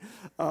heresy.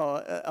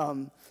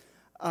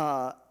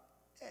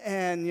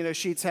 And, you know,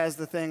 Sheetz has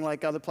the thing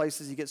like other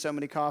places, you get so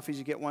many coffees,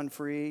 you get one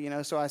free, you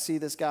know. So I see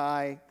this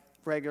guy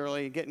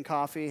regularly getting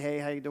coffee. Hey,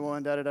 how you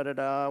doing?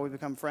 Da-da-da-da-da. We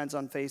become friends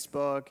on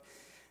Facebook.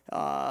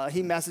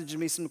 He messaged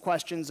me some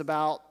questions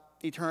about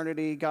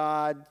eternity,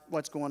 God,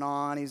 what's going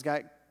on. He's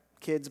got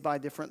kids by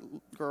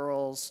different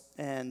girls,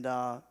 and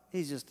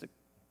he's just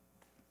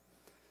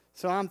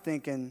So I'm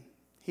thinking,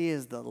 he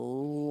is the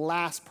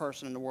last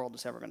person in the world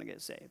that's ever going to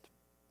get saved.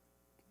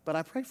 But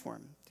I prayed for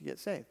him to get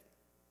saved.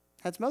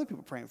 Had some other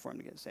people praying for him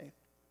to get saved.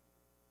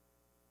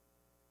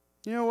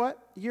 You know what?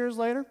 Years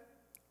later,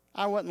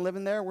 I wasn't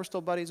living there. We're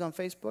still buddies on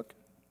Facebook.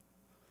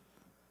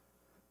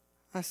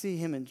 I see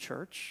him in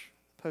church,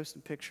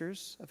 posting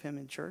pictures of him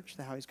in church,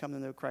 how he's come to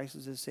know Christ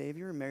as his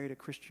Savior and married a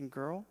Christian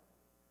girl.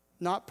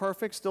 Not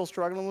perfect, still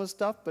struggling with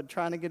stuff, but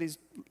trying to get his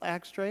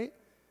act straight.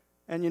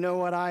 And you know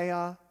what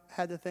I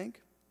had to think?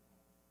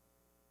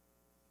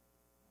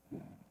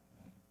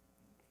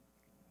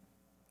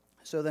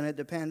 So then it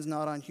depends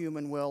not on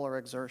human will or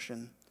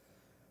exertion,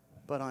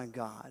 but on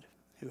God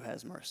who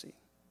has mercy.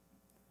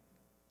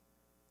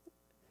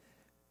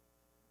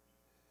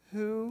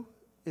 Who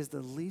is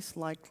the least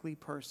likely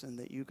person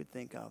that you could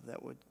think of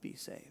that would be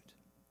saved?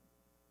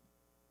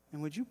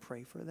 And would you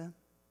pray for them?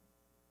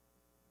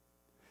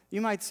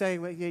 You might say,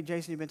 well, hey,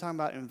 Jason, you've been talking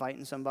about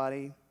inviting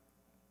somebody.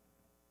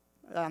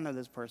 I know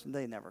this person.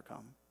 They never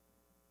come.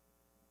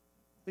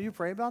 Will you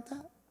pray about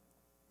that?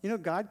 You know,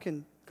 God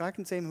can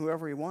save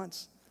whoever he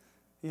wants.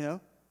 You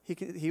know,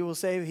 he will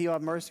save, he will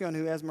have mercy on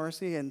who has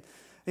mercy. And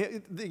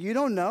you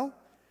don't know.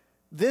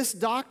 This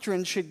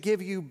doctrine should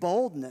give you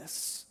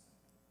boldness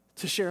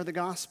to share the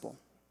gospel.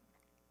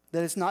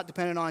 That it's not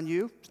dependent on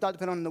you. It's not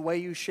dependent on the way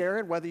you share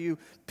it, whether you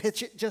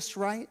pitch it just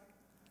right.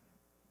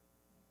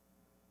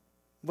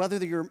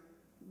 Whether your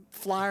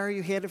flyer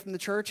you handed from the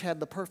church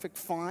had the perfect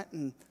font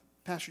and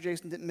Pastor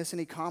Jason didn't miss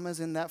any commas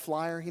in that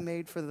flyer he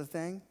made for the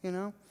thing, you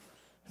know.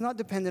 It's not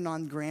dependent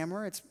on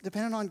grammar. It's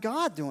dependent on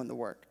God doing the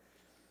work.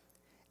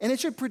 And it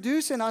should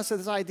produce in us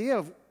this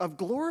idea of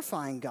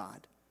glorifying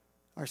God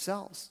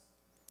ourselves.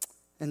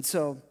 And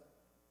so,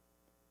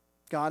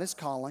 God is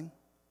calling.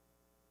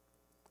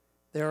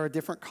 There are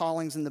different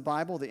callings in the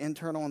Bible, the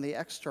internal and the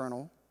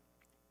external.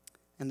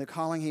 And the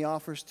calling he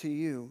offers to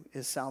you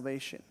is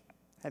salvation.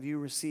 Have you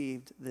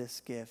received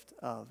this gift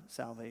of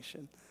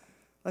salvation?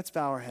 Let's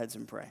bow our heads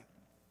and pray.